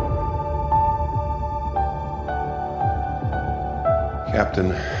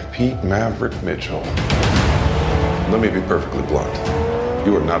 Captain Pete Maverick Mitchell. Let me be perfectly blunt.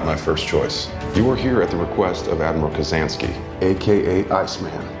 You are not my first choice. You are here at the request of Admiral Kazansky, a.k.a.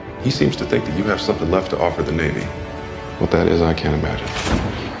 Iceman. He seems to think that you have something left to offer the Navy. What that is, I can't imagine.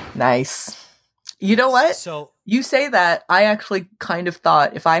 Nice. You know what? So you say that, I actually kind of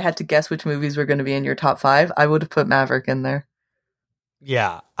thought if I had to guess which movies were going to be in your top 5, I would have put Maverick in there.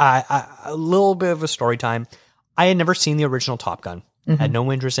 Yeah, a little bit of a story time. I had never seen the original Top Gun. Had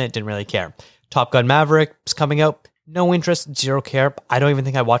no interest in it, didn't really care. Top Gun Maverick was coming out, no interest, zero care. I don't even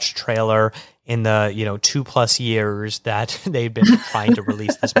think I watched a trailer in the 2+ years that they've been trying to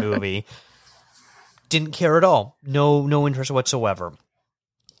release this movie. Didn't care at all. No interest whatsoever.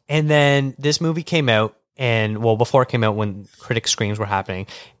 And then this movie came out, and before it came out, when critic screams were happening,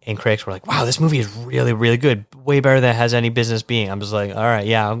 and critics were like, "Wow, this movie is really, really good. Way better than it has any business being." I'm just like, "All right,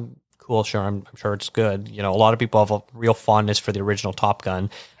 yeah, cool, sure. I'm sure it's good." A lot of people have a real fondness for the original Top Gun.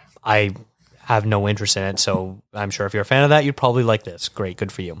 I have no interest in it, so I'm sure if you're a fan of that, you'd probably like this. Great,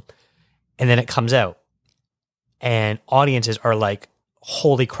 good for you. And then it comes out, and audiences are like,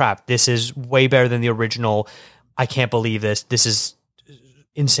 "Holy crap, this is way better than the original. I can't believe this. This is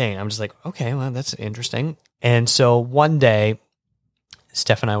insane." I'm just like, okay, well, that's interesting. And so one day,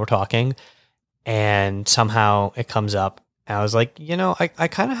 Steph and I were talking, and somehow it comes up. And I was like, I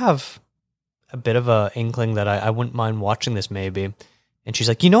kind of have a bit of a inkling that I wouldn't mind watching this maybe. And she's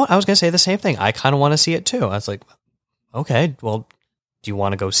like, you know what? I was going to say the same thing. I kind of want to see it too. I was like, okay, well, do you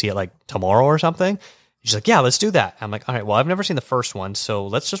want to go see it like tomorrow or something? She's like, yeah, let's do that. I'm like, all right, well, I've never seen the first one, so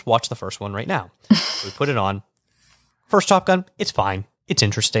let's just watch the first one right now. We put it on. First Top Gun, it's fine. It's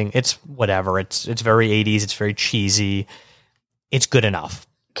interesting. It's whatever. It's very 80s. It's very cheesy. It's good enough.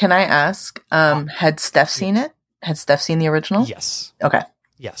 Can I ask, had Steph seen it? Had Steph seen the original? Yes. Okay.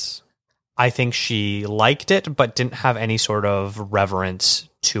 Yes. I think she liked it, but didn't have any sort of reverence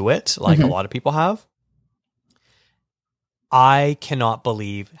to it, like a lot of people have. I cannot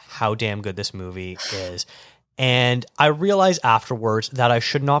believe how damn good this movie is. And I realized afterwards that I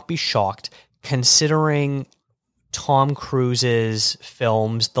should not be shocked, considering Tom Cruise's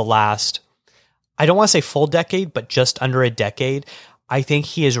films the last, I don't want to say full decade, but just under a decade. I think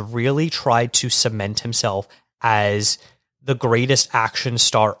he has really tried to cement himself as the greatest action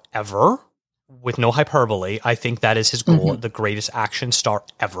star ever, with no hyperbole. I think that is his goal, the greatest action star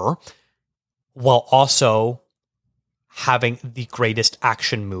ever, while also having the greatest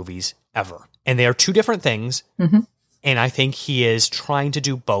action movies ever. And they are two different things. And I think he is trying to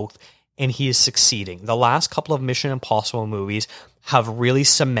do both, and he is succeeding. The last couple of Mission Impossible movies have really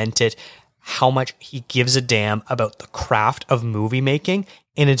cemented how much he gives a damn about the craft of movie making.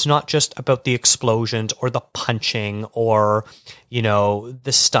 And it's not just about the explosions or the punching or,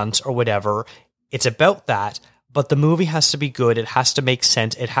 the stunts or whatever. It's about that. But the movie has to be good. It has to make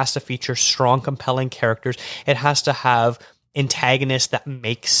sense. It has to feature strong, compelling characters. It has to have antagonists that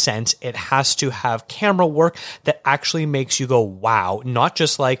make sense. It has to have camera work that actually makes you go, wow. Not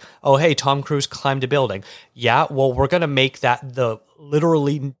just like, oh, hey, Tom Cruise climbed a building. Yeah, well, we're going to make that the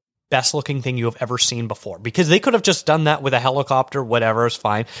literally best looking thing you have ever seen before, because they could have just done that with a helicopter, whatever, is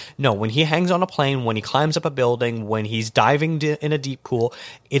fine. No, when he hangs on a plane, when he climbs up a building, when he's diving in a deep pool,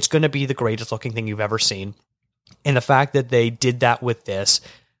 it's going to be the greatest looking thing you've ever seen. And the fact that they did that with this,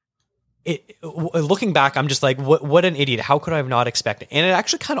 looking back, I'm just like, what an idiot. How could I have not expected? And it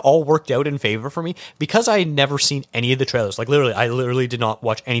actually kind of all worked out in favor for me, because I had never seen any of the trailers. Like I literally did not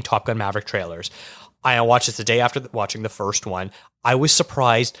watch any Top Gun Maverick trailers. I watched it the day after watching the first one. I was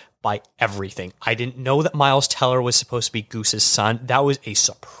surprised by everything. I didn't know that Miles Teller was supposed to be Goose's son. That was a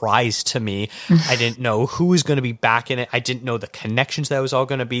surprise to me. I didn't know who was going to be back in it. I didn't know the connections that was all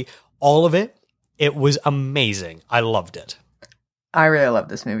going to be. all of it. It was amazing. I loved it. I really love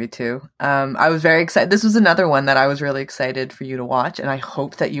this movie too. I was very excited. This was another one that I was really excited for you to watch, and I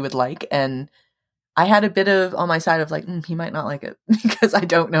hope that you would like. And I had a bit of on my side of like, he might not like it because I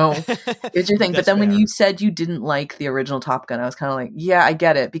don't know. It's your thing. But then when you said you didn't like the original Top Gun, I was kind of like, yeah, I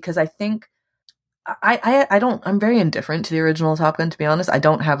get it, because I think I'm very indifferent to the original Top Gun, to be honest. I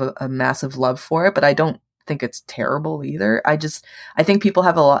don't have a massive love for it, but I don't think it's terrible either. I think people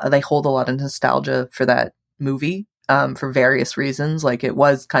they hold a lot of nostalgia for that movie. For various reasons. Like, it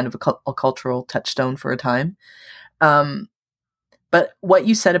was kind of a cultural touchstone for a time. But what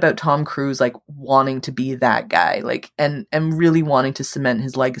you said about Tom Cruise, like wanting to be that guy, like, and really wanting to cement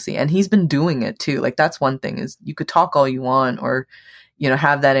his legacy, and he's been doing it too. Like, that's one thing, is you could talk all you want, or, you know,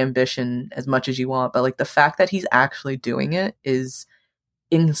 have that ambition as much as you want, but like the fact that he's actually doing it is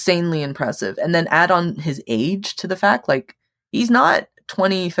insanely impressive. And then add on his age to the fact, like, he's not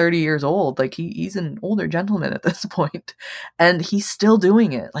 20, 30 years old. Like, he's an older gentleman at this point, and he's still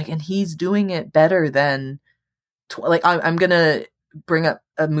doing it. Like, and he's doing it better than I'm gonna bring up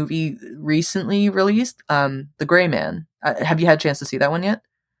a movie recently released, The Gray Man. Have you had a chance to see that one yet?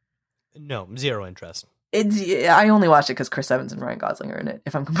 No, zero interest. I only watched it because Chris Evans and Ryan Gosling are in it,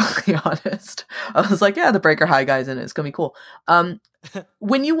 if I'm completely honest. I was like, yeah, the Breaker High guy's in it, it's gonna be cool.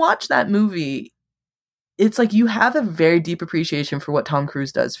 When you watch that movie, it's like you have a very deep appreciation for what Tom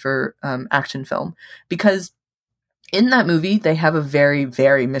Cruise does for action film, because in that movie, they have a very,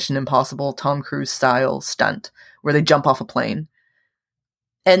 very Mission Impossible Tom Cruise style stunt where they jump off a plane.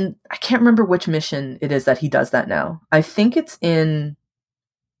 And I can't remember which mission it is that he does that now. I think it's in,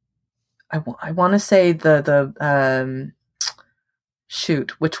 I want to say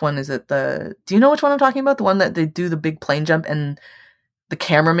shoot, which one is it? Do you know which one I'm talking about? The one that they do the big plane jump and the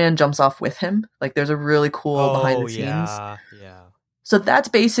cameraman jumps off with him. Like, there's a really cool behind the scenes. Yeah. So that's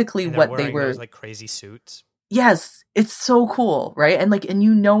basically what they were. Those, like, crazy suits. Yes, it's so cool, right? And like, and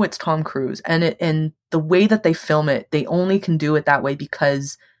you know it's Tom Cruise, and the way that they film it, they only can do it that way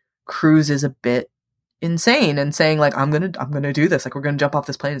because Cruise is a bit insane and saying like, I'm gonna do this. Like, we're gonna jump off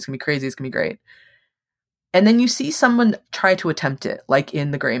this plane. It's gonna be crazy. It's gonna be great. And then you see someone try to attempt it, like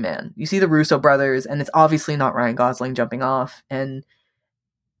in The Gray Man. You see the Russo brothers, and it's obviously not Ryan Gosling jumping off, and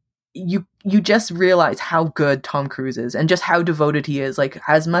you just realize how good Tom Cruise is and just how devoted he is. Like,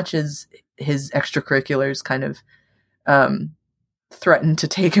 as much as his extracurriculars kind of threaten to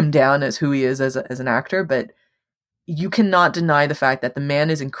take him down as who he is as an actor, but you cannot deny the fact that the man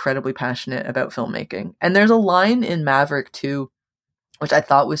is incredibly passionate about filmmaking. And there's a line in Maverick too, which I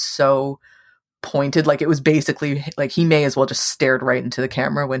thought was so pointed. Like, it was basically like he may as well just stared right into the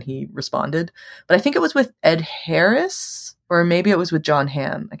camera when he responded. But I think it was with Ed Harris, or maybe it was with John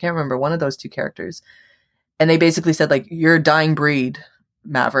Hamm. I can't remember, one of those two characters. And they basically said like, you're a dying breed,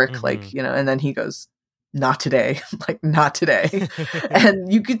 Maverick. Mm-hmm. Like, you know, and then he goes, not today, like, not today.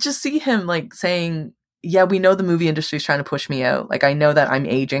 And you could just see him like saying, yeah, we know the movie industry is trying to push me out. Like, I know that I'm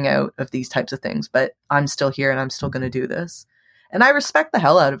aging out of these types of things, but I'm still here and I'm still going to do this. And I respect the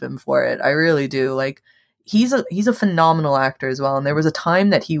hell out of him for it. I really do. Like, he's a phenomenal actor as well. And there was a time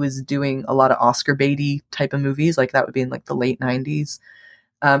that he was doing a lot of Oscar baity type of movies. Like, that would be in like the late 90s.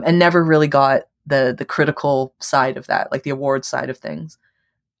 And never really got the critical side of that, like the awards side of things.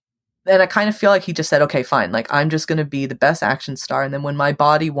 And I kind of feel like he just said, okay, fine. Like, I'm just going to be the best action star. And then when my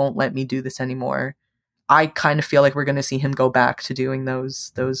body won't let me do this anymore, I kind of feel like we're going to see him go back to doing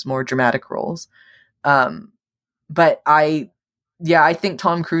those more dramatic roles. But I think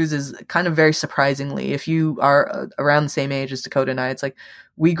Tom Cruise is kind of very surprisingly, if you are around the same age as Dakota and I, it's like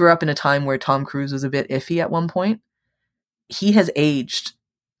we grew up in a time where Tom Cruise was a bit iffy at one point. He has aged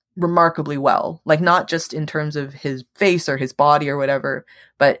remarkably well, like not just in terms of his face or his body or whatever,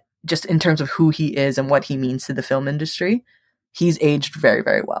 but just in terms of who he is and what he means to the film industry. He's aged very,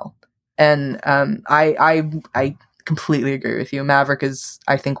 very well. And I completely agree with you. Maverick is,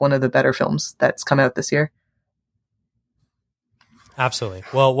 I think, one of the better films that's come out this year. Absolutely.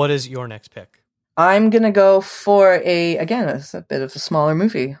 Well, what is your next pick? I'm going to go for it's a bit of a smaller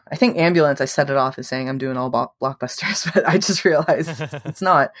movie. I think Ambulance, I set it off as saying I'm doing all blockbusters, but I just realized it's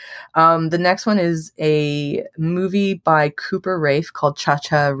not. The next one is a movie by Cooper Raiff called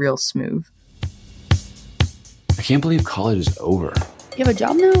Cha-Cha Real Smooth. I can't believe college is over. You have a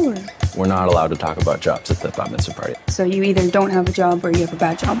job now, or? We're not allowed to talk about jobs at the bat mitzvah party. So you either don't have a job or you have a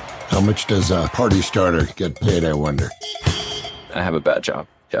bad job. How much does a party starter get paid, I wonder? I have a bad job,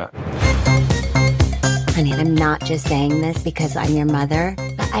 yeah. Honey, I'm not just saying this because I'm your mother,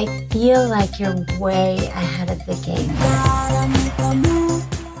 but I feel like you're way ahead of the game.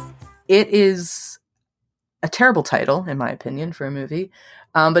 It is a terrible title, in my opinion, for a movie.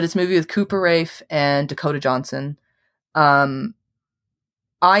 But it's a movie with Cooper Raiff and Dakota Johnson.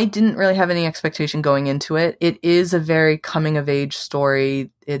 I didn't really have any expectation going into it. It is a very coming-of-age story.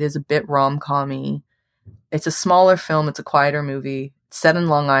 It is a bit rom-com-y. It's a smaller film. It's a quieter movie. It's set in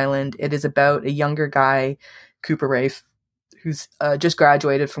Long Island. It is about a younger guy, Cooper Raiff, who's just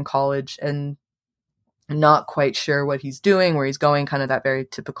graduated from college and not quite sure what he's doing, where he's going, kind of that very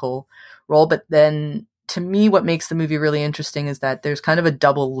typical role. But then, to me, what makes the movie really interesting is that there's kind of a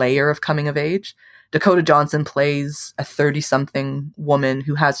double layer of coming of age. Dakota Johnson plays a 30-something woman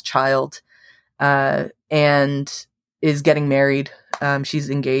who has a child and is getting married. She's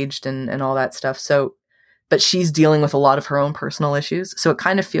engaged and all that stuff. So, but she's dealing with a lot of her own personal issues. So it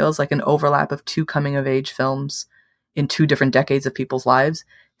kind of feels like an overlap of two coming-of-age films in two different decades of people's lives.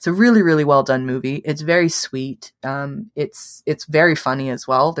 It's a really, really well done movie. It's very sweet. It's very funny as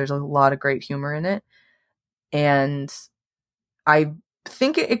well. There's a lot of great humor in it. And I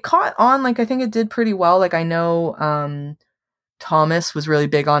think it caught on. Like, I think it did pretty well. Like, I know Thomas was really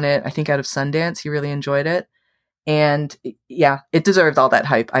big on it. I think out of Sundance, he really enjoyed it. And yeah, it deserved all that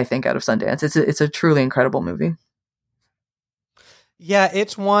hype, I think, out of Sundance. It's a truly incredible movie. Yeah,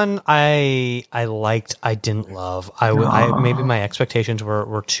 it's one I liked. I didn't love. I maybe my expectations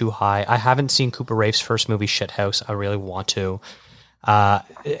were too high. I haven't seen Cooper Raiff's first movie, Shithouse. I really want to.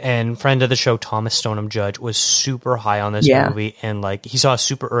 And friend of the show, Thomas Stoneham Judge, was super high on this movie, and like he saw a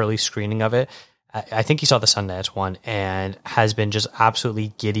super early screening of it. I think he saw the Sundance one and has been just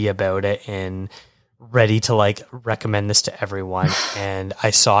absolutely giddy about it and ready to like recommend this to everyone. And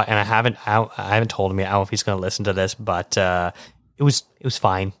I saw it, and I haven't told him yet. I don't know if he's going to listen to this, but it was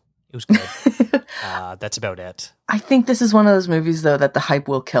fine. It was good. That's about it. I think this is one of those movies though that the hype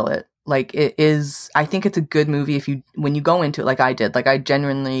will kill it. Like, it is, I think it's a good movie when you go into it like I did. Like, I'd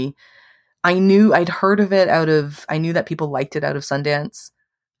heard of it I knew that people liked it out of Sundance.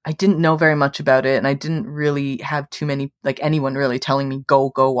 I didn't know very much about it, and I didn't really have too many, like, anyone really telling me,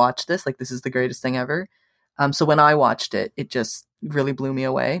 go watch this. Like, this is the greatest thing ever. So when I watched it, it just really blew me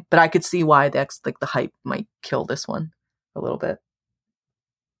away. But I could see why the hype might kill this one a little bit.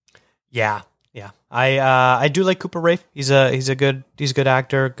 Yeah. Yeah, I do like Cooper Raiff. He's a good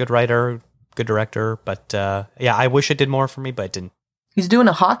actor, good writer, good director. But yeah, I wish it did more for me, but it didn't. He's doing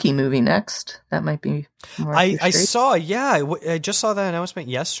a hockey movie next. That might be more. I saw. Yeah, I just saw that announcement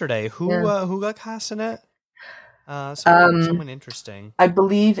yesterday. Who got cast in it? Someone interesting. I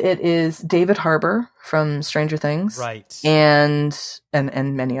believe it is David Harbour from Stranger Things, right? And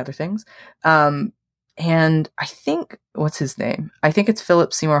many other things. And I think what's his name? I think it's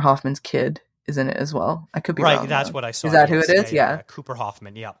Philip Seymour Hoffman's kid is in it as well. I could be wrong. Right, that's what I saw. Is that who it is? Yeah. Cooper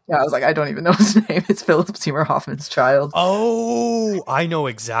Hoffman, yeah. Yeah, I was like, I don't even know his name. It's Philip Seymour Hoffman's child. Oh, I know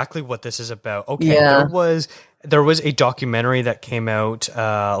exactly what this is about. Okay, yeah. There was a documentary that came out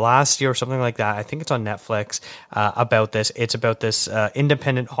last year or something like that. I think it's on Netflix about this. It's about this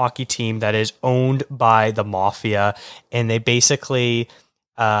independent hockey team that is owned by the mafia, and they basically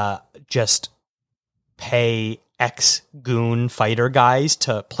just pay ex-goon fighter guys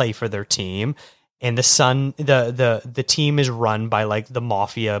to play for their team, and the team is run by like the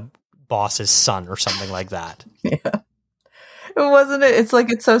mafia boss's son or something like that. Yeah, it's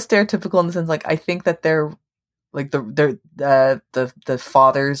like, it's so stereotypical in the sense, like, I think that they're like the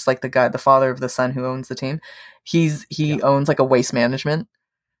father's like the father of the son who owns the team. He owns like a waste management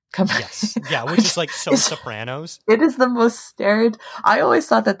company. Yes, yeah, which is like so Sopranos. It is the most I always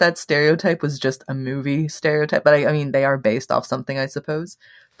thought that stereotype was just a movie stereotype, but I mean, they are based off something, I suppose.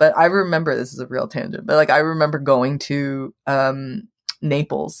 But I remember, this is a real tangent, but like, I remember going to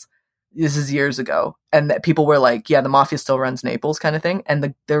Naples. This is years ago, and that people were like, "Yeah, the mafia still runs Naples," kind of thing,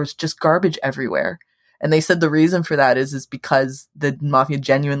 and there was just garbage everywhere. And they said the reason for that is because the mafia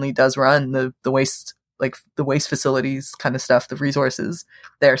genuinely does run the waste, like the waste facilities kind of stuff, the resources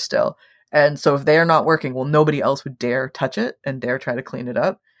there still. And so if they're not working, well, nobody else would dare touch it and dare try to clean it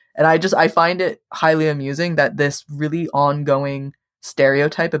up. And I find it highly amusing that this really ongoing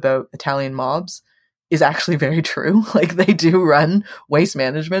stereotype about Italian mobs is actually very true. Like, they do run waste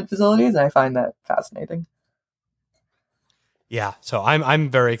management facilities, and I find that fascinating. Yeah, so I'm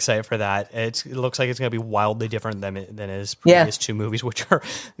very excited for that. It looks like it's going to be wildly different than his previous two movies, which are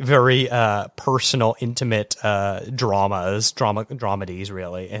very personal, intimate dramedies,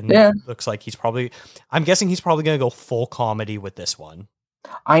 really. And it looks like I'm guessing he's probably going to go full comedy with this one.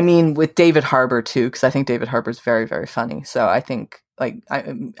 I mean, with David Harbour too, because I think David Harbour's very, very funny. So I think, like,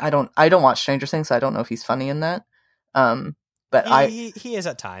 I don't watch Stranger Things, so I don't know if he's funny in that. But he is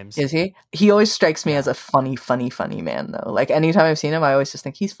at times. Is he? He always strikes me as a funny man, though. Like, anytime I've seen him, I always just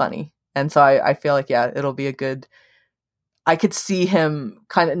think he's funny. And so I feel like, yeah, it'll be a good, I could see him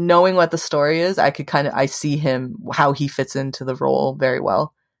kind of knowing what the story is. I see him, how he fits into the role very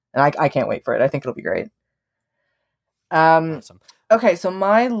well. And I can't wait for it. I think it'll be great. Awesome. Okay, so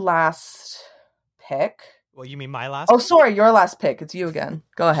my last pick. Well, you mean my last? Oh, sorry, your last pick. It's you again.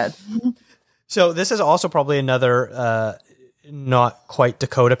 Go ahead. So this is also probably another not quite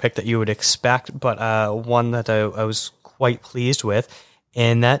Dakota pick that you would expect, but one that I was quite pleased with,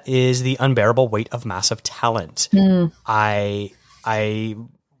 and that is The Unbearable Weight of Massive Talent. I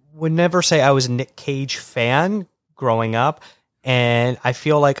would never say I was a Nick Cage fan growing up, and I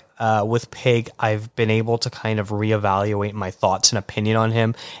feel like with Pig, I've been able to kind of reevaluate my thoughts and opinion on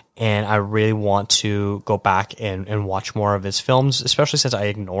him, and I really want to go back and watch more of his films, especially since I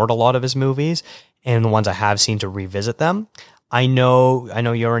ignored a lot of his movies, and the ones I have seen to revisit them. I know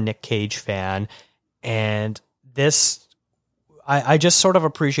you're a Nick Cage fan, and this, I just sort of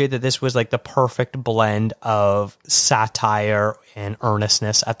appreciate that this was like the perfect blend of satire and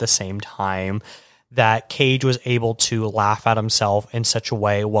earnestness at the same time, that Cage was able to laugh at himself in such a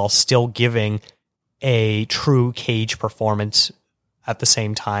way while still giving a true Cage performance at the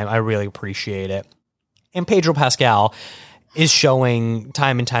same time. I really appreciate it. And Pedro Pascal is showing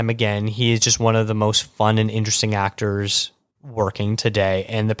time and time again, he is just one of the most fun and interesting actors working today,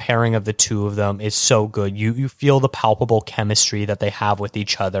 and the pairing of the two of them is so good. You feel the palpable chemistry that they have with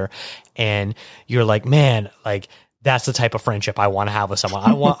each other, and you're like, man, like that's the type of friendship I want to have with someone.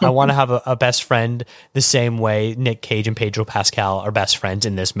 I want to have a best friend the same way Nick Cage and Pedro Pascal are best friends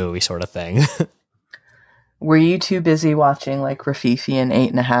in this movie, sort of thing. Were you too busy watching like Rafifi and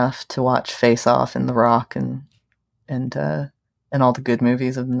 8.5 to watch Face Off and The Rock and all the good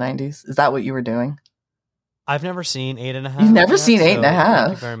movies of the 90s? Is that what you were doing? I've never seen 8.5. You've never seen 8.5? Thank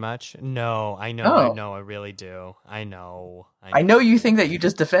you very much. No, I know, I really do. I know you think that you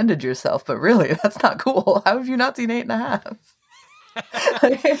just defended yourself, but really, that's not cool. How have you not seen 8.5?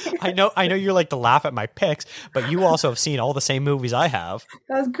 I know you're like to laugh at my picks, but you also have seen all the same movies I have.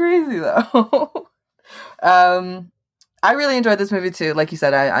 That's crazy, though. I really enjoyed this movie too. Like you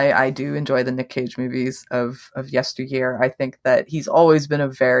said, I do enjoy the Nick Cage movies of yesteryear. I think that he's always been a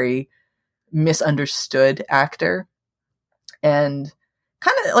very misunderstood actor, and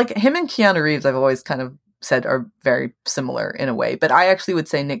kind of like him and Keanu Reeves, I've always kind of said are very similar in a way, but I actually would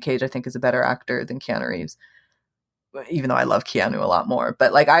say Nick Cage I think is a better actor than Keanu Reeves, even though I love Keanu a lot more.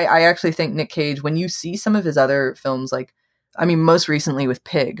 But like I actually think Nick Cage, when you see some of his other films, like I mean most recently with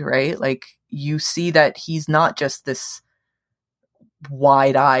Pig, right, like you see that he's not just this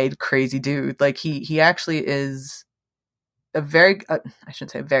wide-eyed crazy dude. Like he actually is a very I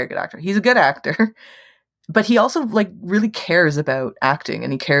shouldn't say a very good actor. He's a good actor, but he also like really cares about acting,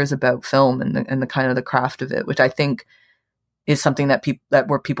 and he cares about film and the kind of the craft of it, which I think is something that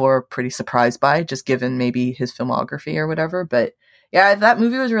people are pretty surprised by, just given maybe his filmography or whatever. But yeah, that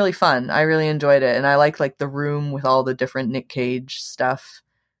movie was really fun. I really enjoyed it, and I like The Room with all the different Nick Cage stuff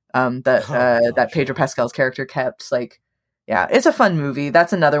that Pedro Pascal's character kept. Like, yeah, it's a fun movie.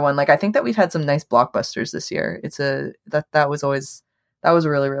 That's another one. Like, I think that we've had some nice blockbusters this year. That was a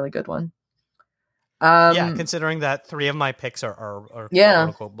really, really good one. Yeah, considering that 3 of my picks are quote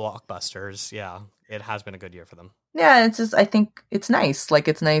unquote blockbusters. Yeah, it has been a good year for them. Yeah, it's just, I think it's nice. Like,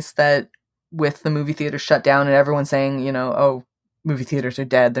 it's nice that with the movie theaters shut down and everyone saying, oh, movie theaters are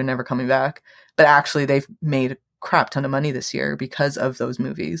dead, they're never coming back. But actually, they've made a crap ton of money this year because of those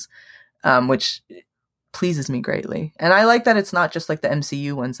movies, which pleases me greatly. And I like that it's not just like the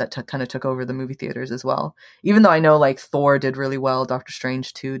MCU ones that kind of took over the movie theaters as well. Even though I know like Thor did really well, Doctor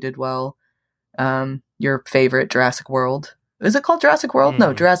Strange 2 did well. Your favorite Jurassic World. Is it called Jurassic World?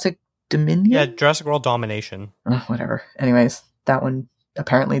 No, Jurassic Dominion? Yeah, Jurassic World Domination. Oh, whatever. Anyways, that one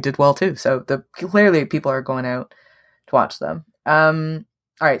apparently did well too. So clearly people are going out to watch them. All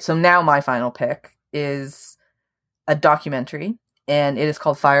right, so now my final pick is a documentary, and it is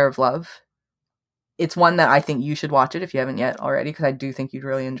called Fire of Love. It's one that I think you should watch it if you haven't yet already, because I do think you'd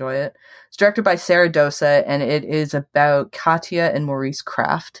really enjoy it. It's directed by Sarah Dosa, and it is about Katya and Maurice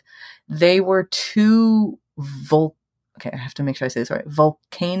Kraft. They were two I have to make sure I say this right.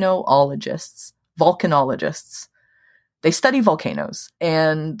 Volcanologists. They study volcanoes.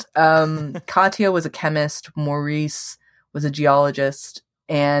 And Katya was a chemist. Maurice was a geologist.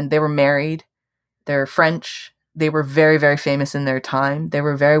 And they were married. They're French. They were very, very famous in their time. They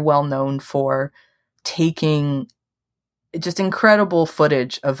were very well known for taking just incredible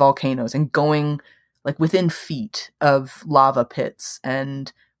footage of volcanoes and going like within feet of lava pits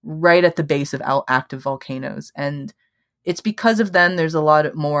and right at the base of active volcanoes. And it's because of them there's a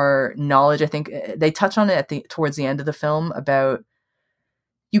lot more knowledge. I think they touch on it towards the end of the film about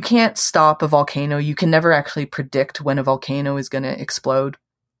you can't stop a volcano. You can never actually predict when a volcano is going to explode.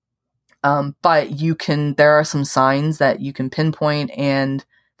 But there are some signs that you can pinpoint and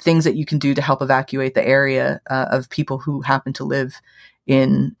things that you can do to help evacuate the area of people who happen to live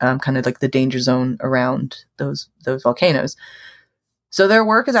in kind of like the danger zone around those volcanoes. So their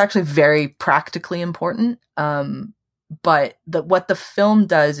work is actually very practically important. But what the film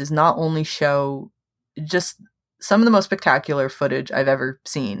does is not only show just some of the most spectacular footage I've ever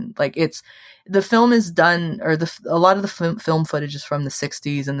seen. Like the film is done, or a lot of the film footage is from the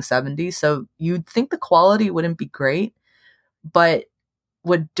 60s and the 70s. So you'd think the quality wouldn't be great, but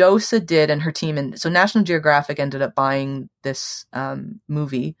what Dosa did and her team, and so National Geographic ended up buying this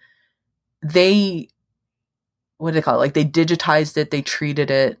movie. What do they call it? Like they digitized it, they treated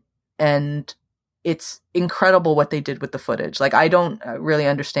it, and it's incredible what they did with the footage. Like I don't really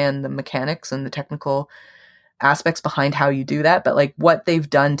understand the mechanics and the technical aspects behind how you do that, but like what they've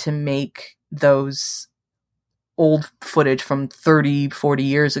done to make those old footage from 30, 40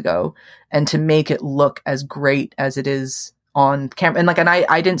 years ago and to make it look as great as it is on camera. And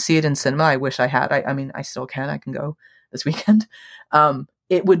I didn't see it in cinema. I wish I had. I mean, I still can. I can go this weekend.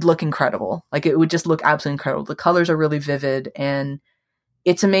 It would look incredible. Like it would just look absolutely incredible. The colors are really vivid, and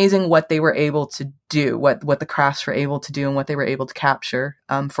it's amazing what they were able to do, what the crafts were able to do, and what they were able to capture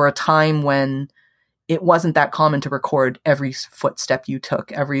for a time when it wasn't that common to record every footstep you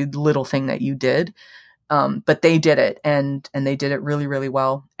took, every little thing that you did. But they did it, and they did it really, really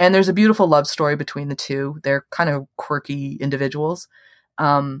well. And there's a beautiful love story between the two. They're kind of quirky individuals,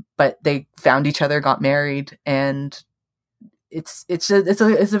 but they found each other, got married, and it's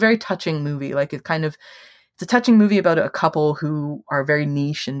a very touching movie. Like it's a touching movie about a couple who are very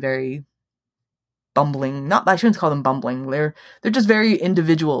niche and very bumbling. I shouldn't call them bumbling. They're just very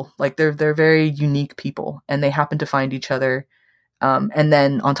individual. Like they're very unique people, and they happen to find each other. And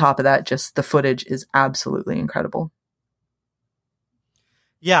then on top of that, just the footage is absolutely incredible.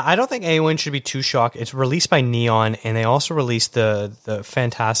 Yeah, I don't think anyone should be too shocked. It's released by Neon, and they also released the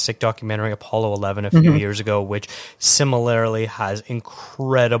fantastic documentary Apollo 11 a few years ago, which similarly has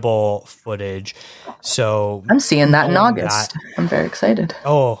incredible footage. So I'm seeing that in August. I'm very excited.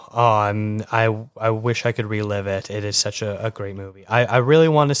 I wish I could relive it. It is such a great movie. I really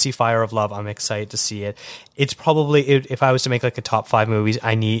want to see Fire of Love. I'm excited to see it. It's probably, if I was to make like a top 5 movies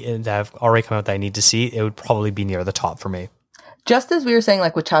that have already come out that I need to see, it would probably be near the top for me. Just as we were saying,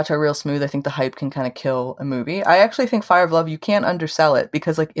 like with Cha Cha Real Smooth, I think the hype can kind of kill a movie. I actually think Fire of Love, you can't undersell it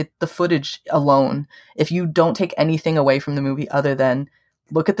because like the footage alone, if you don't take anything away from the movie other than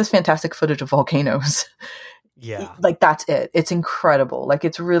look at this fantastic footage of volcanoes. Yeah. Like that's it. It's incredible. Like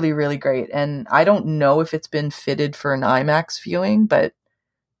it's really, really great. And I don't know if it's been fitted for an IMAX viewing, but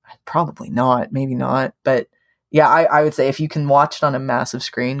probably not, maybe not. But yeah, I would say if you can watch it on a massive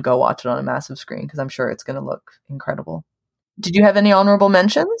screen, go watch it on a massive screen because I'm sure it's going to look incredible. Did you have any honorable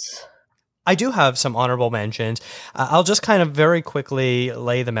mentions? I do have some honorable mentions. I'll just kind of very quickly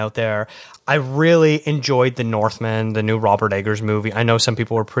lay them out there. I really enjoyed The Northman, the new Robert Eggers movie. I know some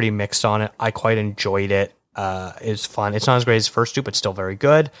people were pretty mixed on it. I quite enjoyed it. It's fun. It's not as great as the first two, but still very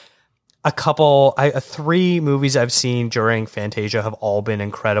good. 3 movies I've seen during Fantasia have all been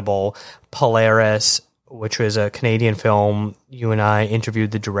incredible. Polaris, which was a Canadian film. You and I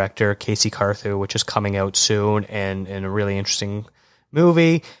interviewed the director, Casey Carthew, which is coming out soon, and a really interesting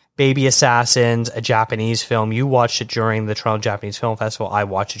movie. Baby Assassins, a Japanese film. You watched it during the Toronto Japanese Film Festival. I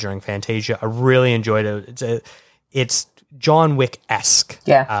watched it during Fantasia. I really enjoyed it. It's John Wick-esque,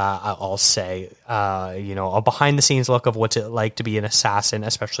 I'll say. A behind-the-scenes look of what's it like to be an assassin,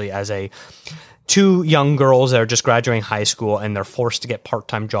 especially as two young girls that are just graduating high school, and they're forced to get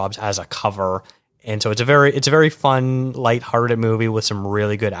part-time jobs as a cover. And so it's a very fun, lighthearted movie with some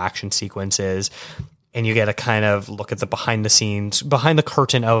really good action sequences. And you get a kind of look at the behind the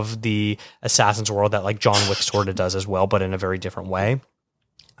curtain of the Assassin's world that like John Wick sort of does as well, but in a very different way.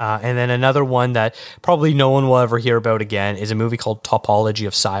 And then another one that probably no one will ever hear about again is a movie called Topology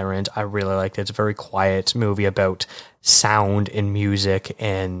of Sirens. I really liked it. It's a very quiet movie about sound and music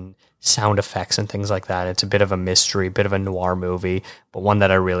and sound effects and things like that. It's a bit of a mystery, bit of a noir movie, but one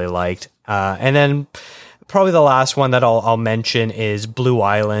that I really liked. And then probably the last one that I'll mention is Blue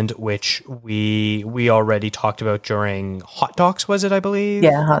Island, which we already talked about during Hot Docs, was it, I believe?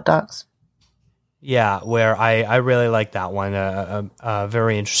 Yeah, Hot Docs. Yeah, where I really like that one. A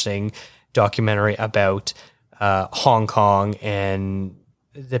very interesting documentary about Hong Kong and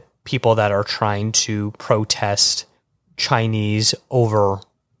the people that are trying to protest Chinese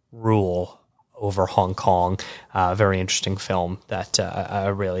rule over Hong Kong. Very interesting film that I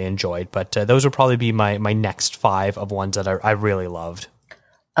really enjoyed. But those would probably be my next 5 of ones that I really loved.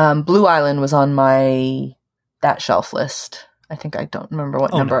 Blue Island was on my that shelf list. I think I don't remember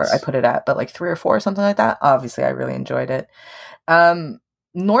what number I put it at, but like 3 or 4 or something like that. Obviously, I really enjoyed it.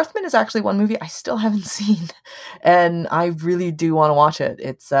 Northman is actually one movie I still haven't seen, and I really do want to watch it.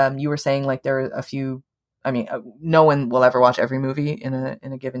 It's you were saying like there are a few. I mean, no one will ever watch every movie in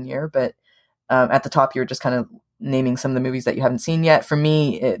a given year, but at the top, you're just kind of naming some of the movies that you haven't seen yet. For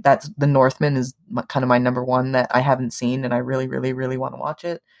me, that's The Northman is kind of my number one that I haven't seen, and I really, really, really want to watch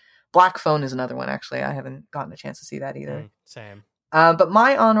it. Black Phone is another one, actually. I haven't gotten a chance to see that either. Same. But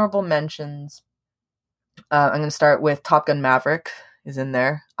my honorable mentions, I'm going to start with Top Gun Maverick is in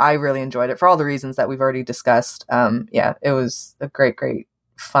there. I really enjoyed it for all the reasons that we've already discussed. Yeah, it was a great, great,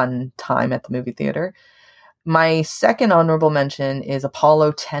 fun time at the movie theater. My second honorable mention is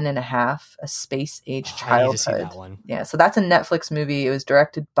Apollo 10.5, A Space Age Childhood. I need to see that one. Yeah, so that's a Netflix movie. It was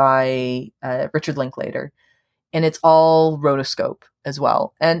directed by Richard Linklater, and it's all rotoscope as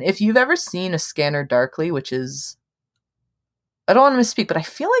well. And if you've ever seen A Scanner Darkly, which is, I don't want to misspeak, but I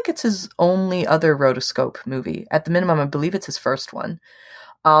feel like it's his only other rotoscope movie. At the minimum, I believe it's his first one.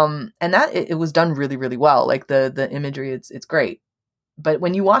 And that it was done really, really well. Like the imagery, it's great. But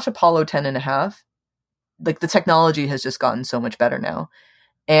when you watch Apollo 10.5, like the technology has just gotten so much better now,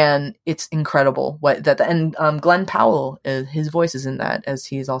 and it's incredible and Glenn Powell, his voice is in that, as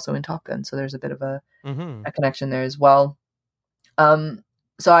he is also in Top Gun. So there's a bit of a connection there as well. So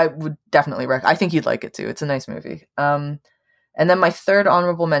I would definitely I think you'd like it too. It's a nice movie. And then my third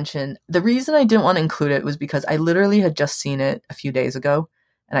honorable mention, the reason I didn't want to include it was because I literally had just seen it a few days ago,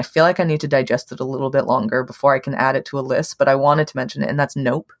 and I feel like I need to digest it a little bit longer before I can add it to a list, but I wanted to mention it, and that's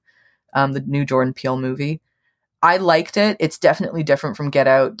Nope. The new Jordan Peele movie. I liked it. It's definitely different from Get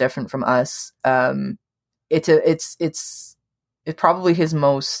Out, different from Us. It's probably his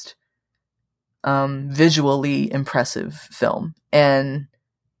most visually impressive film, and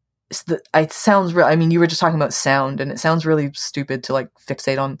it sounds real. I mean, you were just talking about sound, and it sounds really stupid to like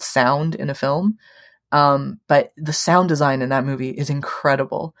fixate on sound in a film. But the sound design in that movie is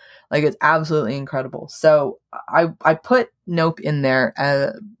incredible. Like, it's absolutely incredible. So I put Nope in there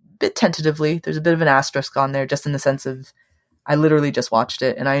bit tentatively. There's a bit of an asterisk on there, just in the sense of I literally just watched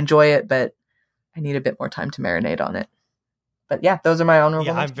it and I enjoy it, but I need a bit more time to marinate on it. But yeah, those are my honorable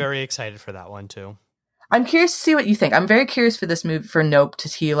mentions. I'm very excited for that one too. I'm curious to see what you think. I'm very curious for this movie, for Nope, to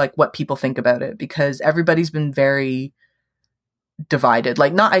see like what people think about it, because everybody's been very divided.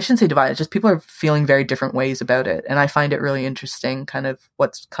 Like, I shouldn't say divided, just people are feeling very different ways about it, and I find it really interesting, kind of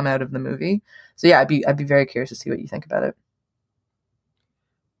what's come out of the movie. So yeah, I'd be very curious to see what you think about it.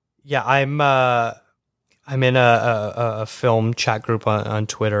 Yeah, I'm in a film chat group on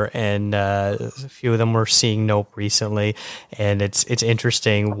Twitter, and a few of them were seeing Nope recently, and it's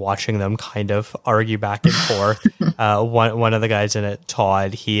interesting watching them kind of argue back and forth. One of the guys in it,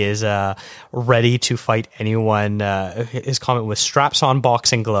 Todd, he is ready to fight anyone. His comment was straps on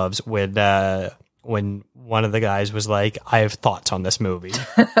boxing gloves when one of the guys was like, I have thoughts on this movie.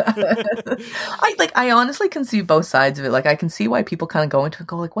 I honestly can see both sides of it. Like, I can see why people kind of go into it and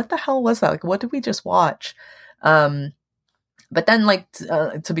go like, what the hell was that? Like, what did we just watch? But then, like,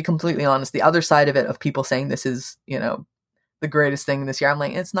 to be completely honest, the other side of it, of people saying this is, the greatest thing this year, I'm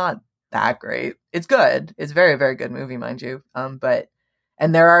like, it's not that great. It's good. It's a very, very good movie, mind you. And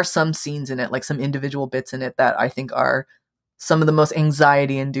there are some scenes in it, like some individual bits in it, that I think are some of the most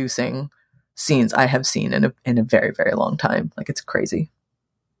anxiety inducing scenes I have seen in a very, very long time. Like, it's crazy.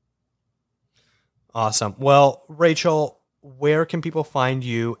 Awesome. Well, Rachel, where can people find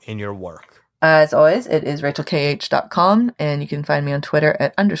you in your work? As always, it is rachelkh.com, and you can find me on Twitter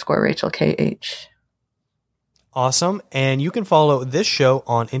at _rachelkh. Awesome. And you can follow this show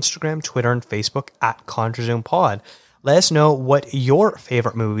on Instagram, Twitter, and Facebook at ContraZoomPod. Let us know what your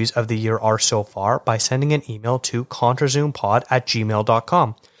favorite movies of the year are so far by sending an email to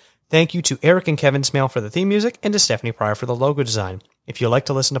ContraZoomPod@gmail.com. Thank you to Eric and Kevin Smale for the theme music, and to Stephanie Pryor for the logo design. If you like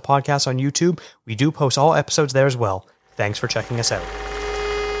to listen to podcasts on YouTube, we do post all episodes there as well. Thanks for checking us out.